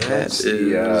That's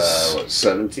is the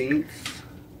 17th.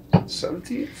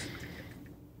 17th.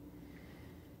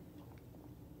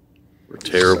 we're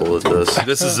terrible at this.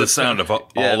 This is the sound of all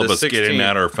Yeah, of the us getting 16th.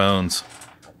 out our phones.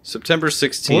 September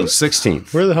 16th.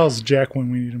 16th. Where the hell's Jack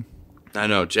when we need him? I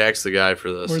know Jack's the guy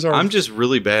for this. Where's our- I'm just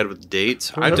really bad with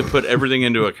dates. I have to put everything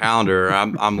into a calendar.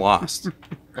 I'm lost.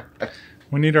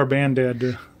 We need our band dad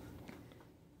to.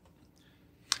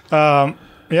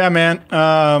 Yeah,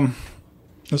 man.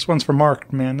 This one's for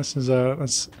Mark, man. This is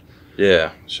that's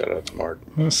Yeah. Shout out to Mark.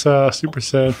 super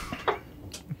sad.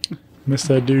 Miss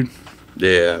that dude.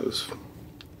 Yeah. It was,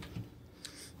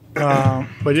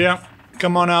 But yeah,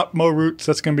 come on out, Mo Roots.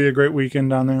 That's gonna be a great weekend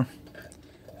down there.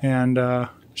 And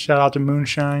shout out to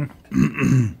Moonshine.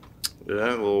 yeah. A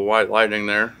little white lightning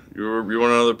there. You want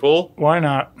another pull? Why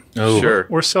not? Oh, Sure.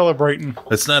 We're celebrating.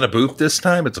 It's not a booth this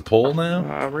time. It's a pole now.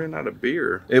 I ran out of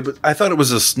beer. I thought it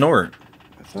was a snort.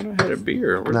 I thought I had a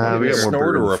beer. Where's Nah, my we beer? got more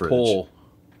Snort beer in or the a fridge. pole.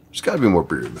 There's got to be more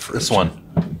beer in the fridge. This one.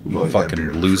 We've always Fucking got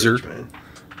beer in the loser. fridge, man.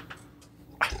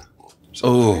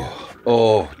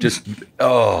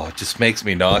 Just makes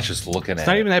me nauseous looking It's at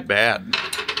not it. even that bad.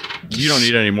 You don't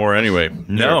need any more anyway.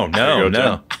 No, There you go,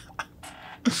 no.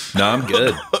 Tim. No, I'm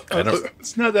good.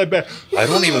 It's not that bad. I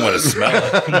don't even want to smell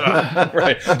it.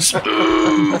 Right.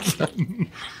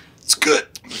 It's good.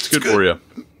 It's good for you.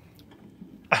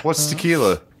 What's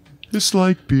tequila? It's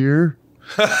like beer.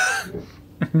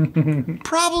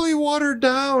 Probably watered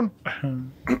down. All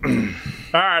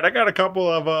right, I got a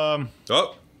couple of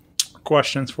Oh,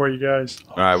 questions for you guys.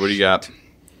 All right, what do you got?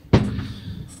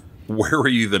 Where were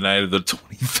you the night of the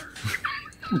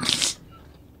 23rd?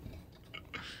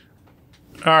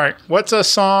 All right. What's a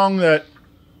song that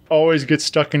always gets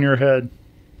stuck in your head?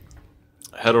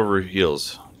 Head Over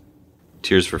Heels.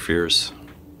 Tears for Fears.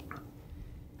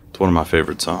 It's one of my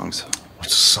favorite songs.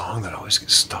 What's a song that always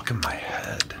gets stuck in my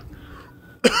head?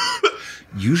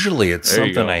 Usually it's There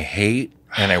you something go. I hate,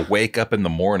 and I wake up in the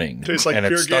morning, Tastes like and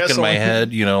it's pure stuck in my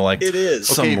gasoline. head, like It is.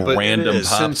 some Okay, but random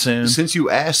pop tune. Since you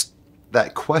asked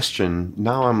that question,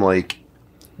 now I'm like,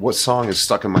 what song is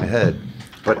stuck in my head?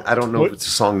 But I don't know What- if it's a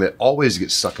song that always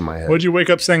gets stuck in my head. What'd you wake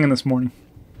up singing this morning?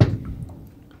 I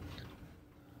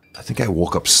think I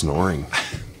woke up snoring.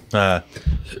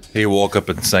 He woke up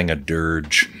and sang a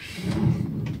dirge.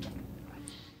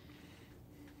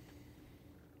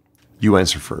 You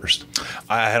answer first.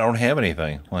 I don't have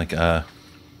anything.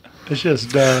 It's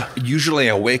just Usually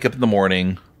I wake up in the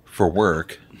morning for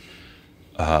work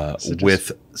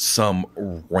with some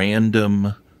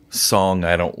random song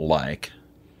I don't like.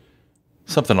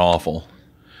 Something awful.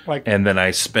 like And then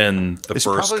I spend the It's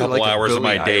first probably couple like a hours of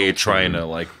my Billy day Idol trying tune.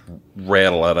 to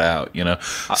rattle it out,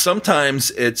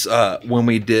 Sometimes it's when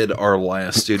we did our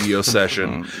last studio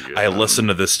session, I listened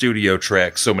to the studio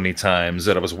track so many times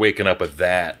that I was waking up with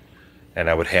that, and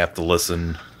I would have to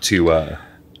listen to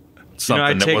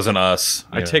something that wasn't us.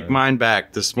 I take mine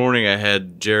back. This morning I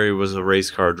had Jerry Was a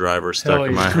Race Car Driver stuck Hell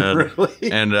in my yeah. head.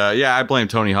 And yeah, I blame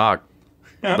Tony Hawk.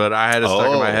 But I had it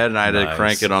stuck in my head, and I had to nice.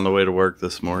 crank it on the way to work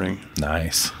this morning.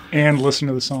 Nice. and listen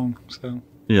to the song. So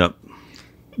Yep.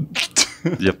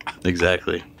 Yep,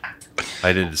 exactly.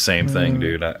 I did the same thing,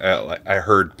 dude. I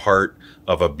heard part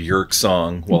of a Björk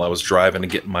song while I was driving to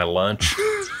get my lunch,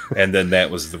 and then that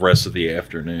was the rest of the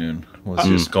afternoon. Was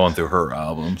just going through her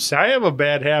albums. See, I have a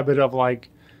bad habit of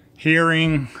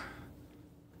hearing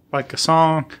a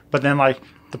song, but then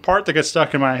the part that gets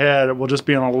stuck in my head will just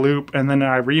be on a loop, and then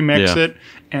I remix Yeah. it,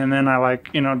 and then I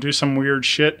do some weird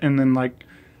shit, and then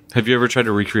Have you ever tried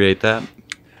to recreate that?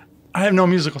 I have no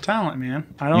musical talent, man.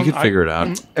 I don't. You can figure it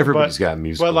out. Everybody's got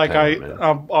musical But talent,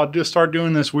 man. I'll just start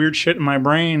doing this weird shit in my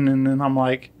brain, and then I'm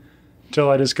till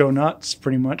I just go nuts,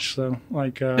 pretty much. So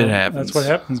It happens. That's what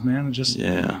happens, man. It just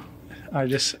Yeah.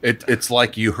 It's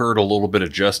like you heard a little bit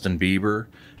of Justin Bieber,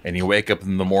 and you wake up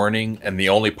in the morning, and the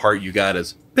only part you got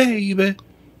is baby,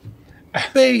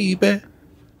 baby,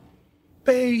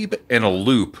 baby, in a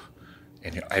loop.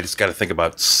 And I just got to think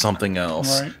about something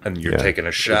else. Right. And you're taking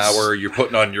a shower, you're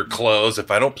putting on your clothes.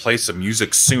 If I don't play some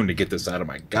music soon to get this out of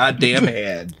my goddamn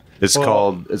head. It's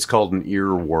called an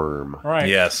earworm. right.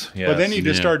 Yes. But then you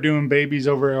just Yeah. start doing babies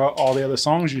over all the other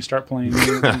songs you start playing.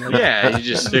 Yeah, you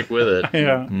just stick with it.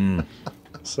 Yeah.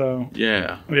 So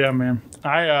Yeah. yeah, man.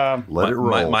 Let it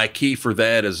roll. My key for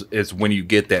that is when you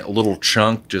get that little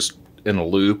chunk just in a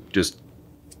loop, just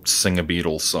sing a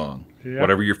Beatles song. Yeah.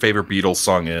 Whatever your favorite Beatles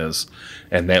song is.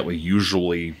 And that way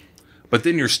usually... But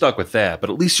then you're stuck with that. But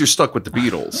at least you're stuck with the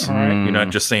Beatles. You're not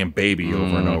just saying baby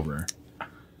over and over.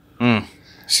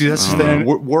 See, that's the thing.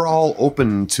 We're all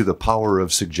open to the power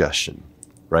of suggestion,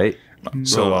 right?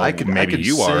 So maybe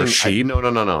you are a sheep.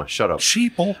 No. Shut up.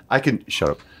 Sheeple. Shut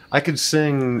up. I could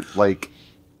sing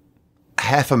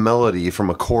half a melody from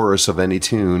a chorus of any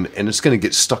tune, and it's going to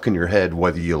get stuck in your head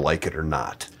whether you like it or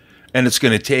not. And it's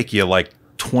going to take you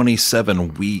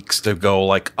 27 weeks to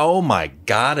go oh my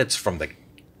God, it's from the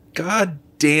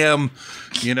goddamn,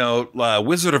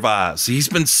 Wizard of Oz. He's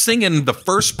been singing the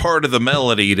first part of the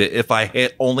melody to If I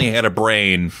Only Had a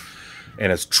Brain,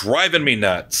 and it's driving me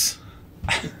nuts.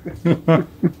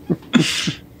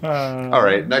 All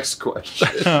right, next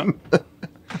question.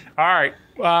 All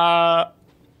right.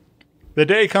 The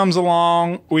day comes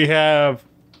along. We have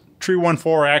Tree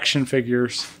 1-4 action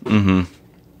figures. Mm-hmm.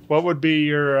 What would be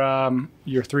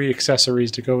your 3 accessories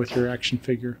to go with your action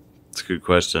figure? That's a good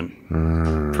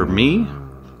question. For me,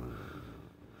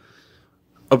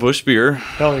 a Bush beer.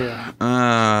 Hell yeah.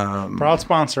 Proud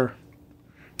sponsor.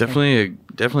 Definitely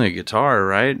a guitar,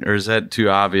 right? Or is that too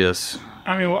obvious?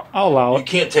 I mean, well, I'll allow You it.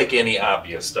 can't take any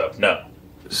obvious stuff. No.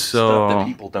 Stuff that So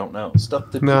people don't know.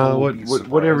 Stuff that No, people would be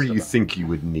whatever surprised you about. think you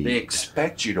would They need.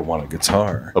 expect you to want a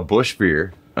guitar. A Bush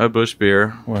beer. a Bush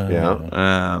beer,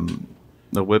 Yeah.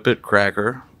 the Whippet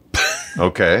cracker,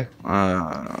 Okay.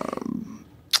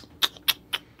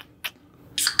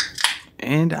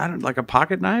 and I don't a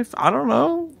pocket knife. I don't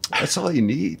know. That's all you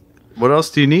need. What else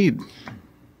do you need?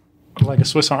 Like a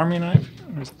Swiss Army knife?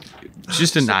 Or is-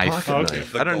 Just a knife. pocket Okay.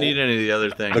 knife. I don't need any of the other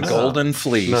things. The golden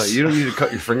fleece. No, you don't need to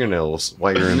cut your fingernails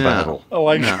while you're in No. battle. I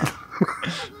like No.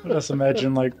 Just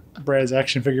imagine Brad's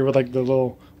action figure with the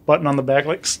little button on the back,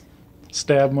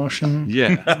 stab motion.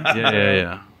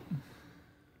 Yeah.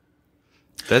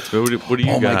 That's what do you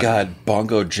got? Oh my God,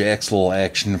 Bongo Jack's little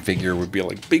action figure would be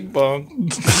like Bing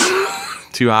Bong.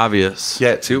 Too obvious.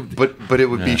 Yeah, too. But it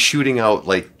would be shooting out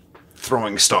like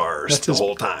throwing stars That's the his-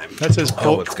 whole time. That's his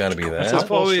Oh, it's got to be That's that. his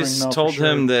I've always full string, no, told for sure.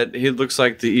 him that he looks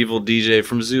like the evil DJ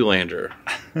from Zoolander.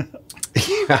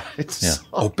 Yeah, it's Yeah.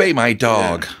 Obey my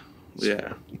dog.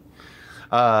 Yeah.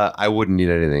 I wouldn't need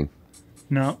anything.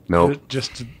 No. Nope.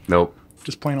 Just Nope.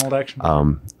 plain old action.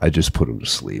 I just put him to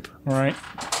sleep. All right.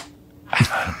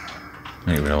 I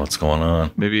don't even know what's going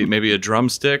on. Maybe a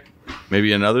drumstick,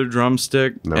 maybe another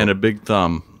drumstick, No. and a big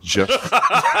thumb. Just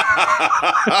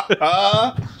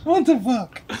What the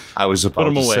fuck? I was about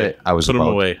him to away. say. I was Put him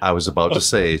about. away. I was about to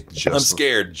say. Just I'm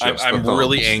scared. just I'm the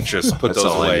really thumbs. anxious. Put That's those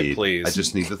all I away, need. please. I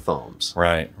just need the thumbs.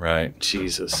 Right, right.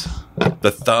 Jesus.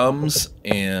 The thumbs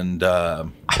and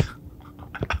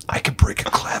I could break a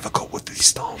clavicle with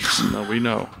these thumbs. No, we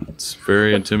know. It's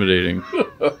very intimidating.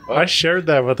 I shared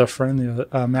that with a friend,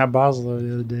 Matt Bosler,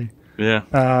 the other day.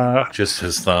 Yeah. just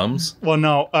his thumbs. Well,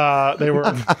 no, they were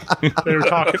talking.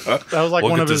 That was like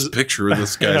Look one at of this his. picture of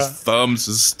this guy's Yeah. thumbs.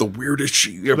 This is the weirdest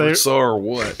shit you ever They- saw, or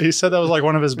what? He said that was like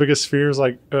one of his biggest fears,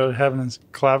 like having his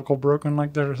clavicle broken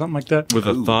like that or something like that. With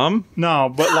a thumb?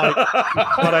 No, but like,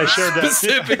 but I shared that.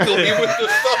 Specifically with the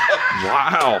thumb.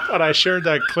 Wow. But I shared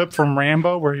that clip from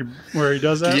Rambo where he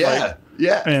does that. Yeah, like,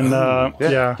 yeah, and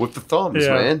yeah, with the thumbs,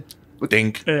 Yeah. man.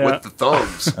 Dink. yeah, With the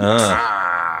thumbs.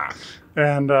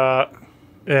 and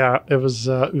yeah, it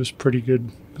was pretty good.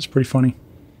 It was pretty funny.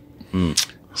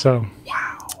 So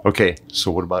Okay,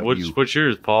 so what about you? What's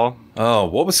yours, Paul? Oh,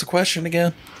 what was the question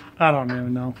again? I don't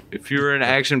even know. If you were an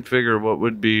action figure, what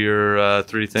would be your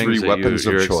three things? Three that weapons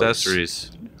your of choice.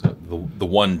 accessories. The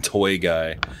one toy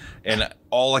guy, and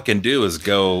all I can do is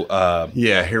go.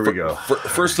 Yeah, here we go.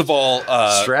 First of all,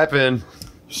 Strap in.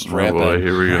 strap Oh boy, in.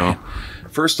 here we go.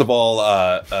 First of all,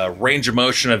 range of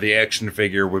motion of the action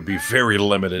figure would be very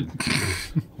limited.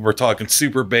 We're talking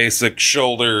super basic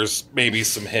shoulders, maybe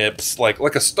some hips, like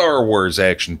a Star Wars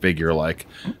action figure, like.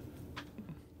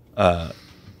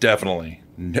 Definitely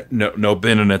no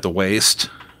bending at the waist.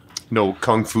 No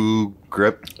kung fu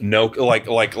grip. No, like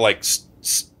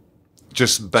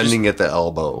Just bending at the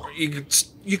elbow.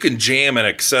 you can jam an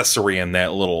accessory in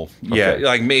that little Okay.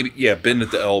 like maybe bend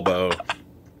at the elbow.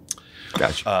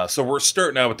 Gotcha. So we're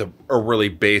starting out with a really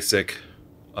basic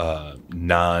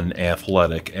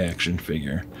non-athletic action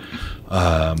figure.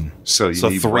 So you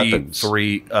need weapons.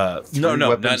 No,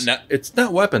 weapons? not it's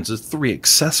not weapons, it's 3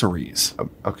 accessories.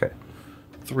 Okay.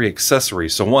 3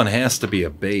 accessories. So one has to be a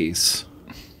base.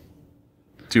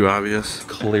 Too obvious.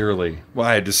 Clearly. Well,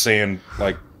 I just saying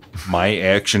like my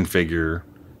action figure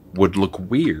would look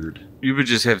weird. You would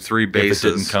just have 3 bases.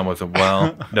 If it didn't come with a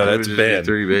no, that's just Ben. be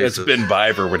 3 bases. That's Ben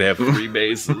Biver would have 3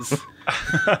 bases.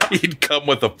 He'd come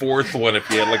with a 4th one if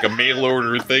he had like a mail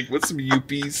order thing with some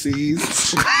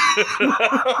UPCs.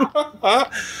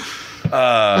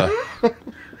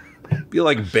 Be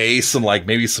like base and like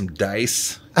maybe some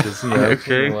dice.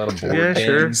 Okay. A lot of board Yeah,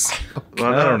 sure. games.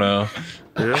 I don't know.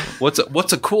 Yeah. What's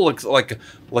a cool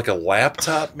like a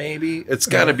laptop maybe? It's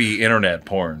got to be internet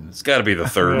porn. It's got to be the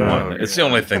third one. It's the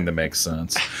only thing that makes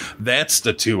sense. That's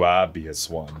the too obvious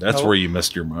one. That's where you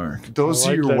missed your mark. Those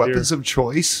I are like your that weapons of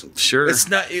choice? Sure. It's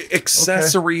not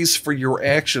accessories for your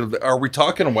action. Are we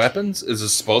talking weapons? Is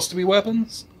this supposed to be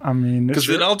weapons? I mean, Because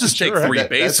then I'll just take 3 That's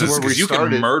bases. where we Because you can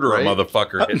started, murder right? a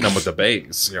motherfucker hitting them with the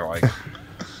base. You know, like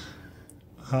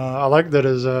I like that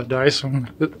as dice one.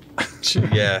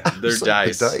 Yeah, they're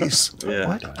dice. The dice.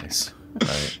 Yeah. dice.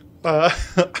 Right. Uh,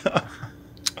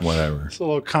 Whatever. it's a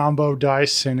little combo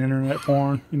dice and internet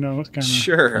porn. You know, it's kind of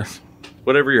Sure.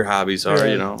 Whatever your hobbies are, Yeah.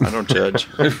 you know, I don't judge.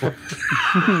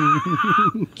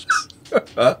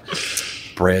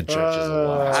 Brad judges a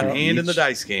lot. Hot hand in the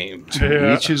dice game.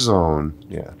 Yeah. Each his own.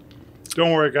 Yeah.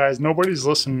 Don't worry, guys. Nobody's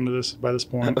listening to this by this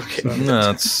point. Okay. So, No,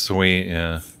 that's sweet.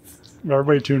 Yeah.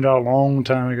 everybody tuned out a long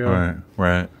time ago.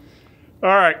 Right. All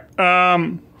right.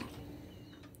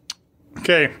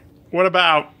 Okay. What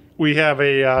about we have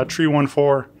a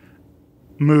 314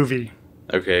 movie?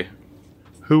 Okay.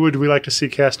 Who would we like to see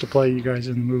cast to play you guys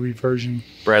in the movie version?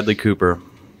 Bradley Cooper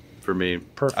for me.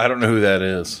 Perfect. I don't know who that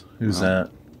is. Who's that?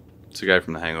 It's a guy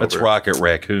from The Hangover. That's Rocket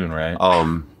Raccoon, right?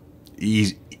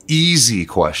 Easy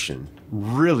question.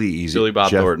 Really easy. Billy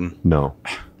Bob Thornton. No.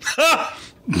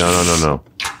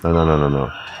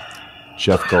 No.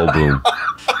 Jeff Goldblum.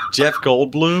 Jeff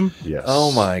Goldblum? Yes.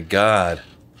 Oh my God.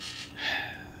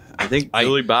 I think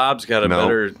Billy Bob's got a No.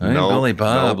 better... I think Billy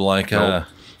Bob,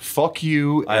 Fuck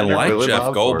you. I and like Billy Jeff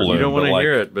Bob Goldblum. Thornton. You don't want to like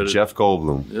hear it, but Jeff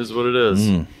Goldblum. it is what it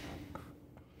is.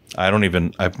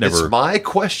 I've never. It's my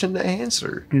question to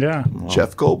answer. Yeah.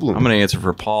 Jeff Goldblum. I'm going to answer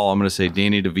for Paul. I'm going to say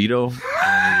Danny DeVito.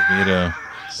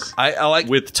 I like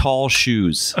with tall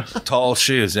shoes. Tall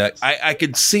shoes. I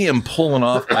could see him pulling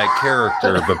off my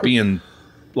character, but being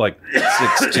like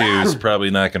 6'2" is probably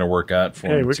not going to work out for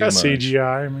him. Hey, we got much.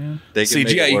 CGI, man.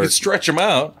 CGI, you can stretch them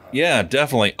out. Yeah,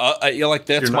 definitely. That's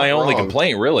You're my not only wrong.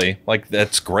 complaint, really. Like,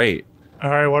 that's great. All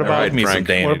right, what about Ride me some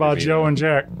Danny what about DeVito. Joe and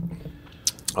Jack?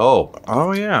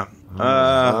 Oh yeah.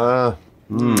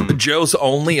 Joe's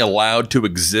only allowed to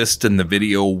exist in the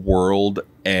video world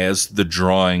as the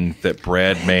drawing that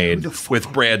Brad made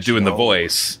with Brad doing the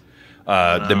voice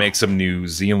that makes him New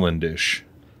Zealandish.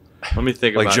 Let me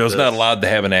think Like about Joe's this. not allowed to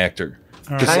have an actor.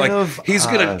 Because Kind like of,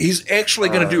 he's actually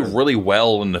gonna do really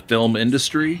well in the film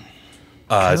industry.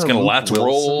 He's gonna Luke lots of Wilson.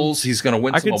 roles. He's gonna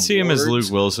win. I some could see him as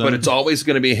awards, Luke Wilson. but it's always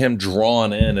gonna be him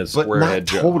drawn in as but Squarehead not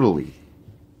Joe totally.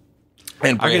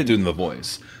 and Brad doing the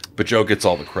voice. But Joe gets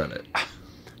all the credit.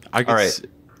 I could All right. see-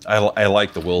 I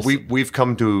like the Wilson. We've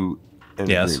come to an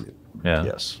Yes. agreement. Yeah.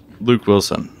 Yes. Luke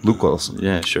Wilson. Luke Wilson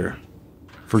Yeah, sure.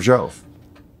 for Joe.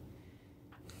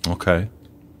 Okay.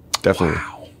 Definitely.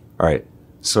 All right.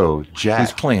 So Jack.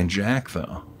 Who's playing Jack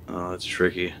though? Oh, that's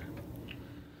tricky.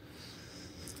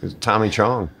 Tommy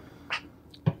Chong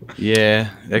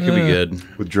Yeah, that could be good.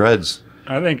 with dreads.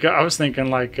 I was thinking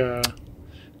like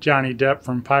Johnny Depp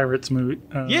from Pirates movie.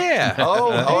 Yeah. Oh,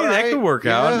 all that right. could work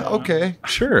Yeah, out. Okay.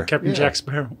 Sure. Captain Jack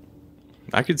Sparrow.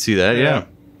 I could see that.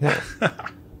 Yeah.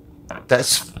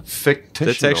 That's fictional.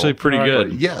 That's actually pretty Right.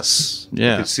 good. Yes.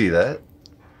 Yeah. I could see that.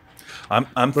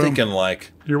 I'm thinking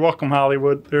like You're welcome,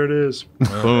 Hollywood. There it is.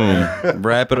 Boom.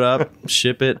 Wrap it up.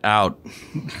 Ship it out.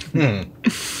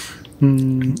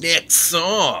 next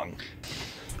song.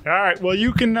 All right. Well,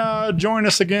 you can join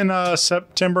us again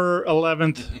September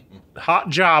 11th. Hot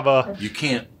Java You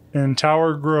can't. in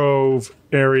Tower Grove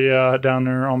area down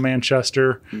there on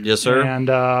Manchester. Yes, sir. And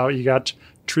you got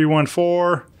Tree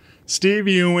 14, Steve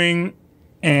Ewing,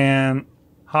 and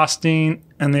Hosteen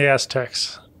and the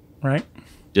Aztechs, right?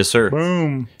 Yes, sir.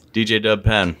 Boom. DJ Dub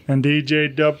Pen. And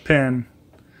DJ Dub Pen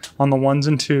on the ones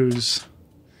and twos.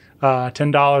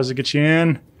 $10 to get you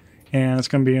in, and it's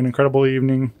going to be an incredible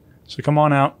evening. So come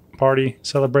on out, party,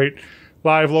 celebrate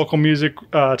live local music.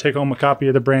 Take home a copy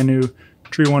of the brand new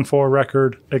Tree 14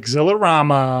 record,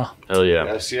 EXHILARAMA. Hell yeah.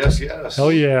 Yes.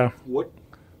 Hell yeah. What?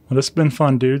 Well, this has been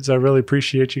fun, dudes. I really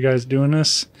appreciate you guys doing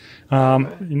this. You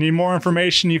need more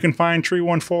information, you can find Tree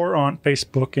 14 on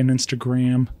Facebook and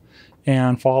Instagram,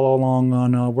 and follow along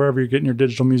on wherever you're getting your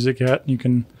digital music at. You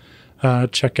can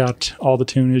check out all the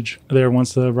tunage there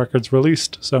once the record's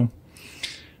released. So,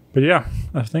 but yeah,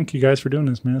 thank you guys for doing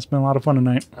this, man. It's been a lot of fun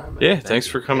tonight. Yeah, thanks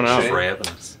for coming out. For having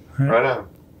us. Right on.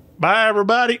 Bye,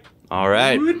 everybody. All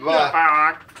right.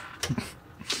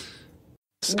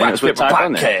 Rock Paper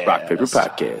Podcast. Rock Paper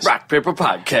Podcast. Rock Paper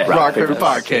Podcast. Rock Paper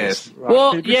Podcast.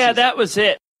 Well, yeah, that was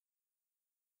it.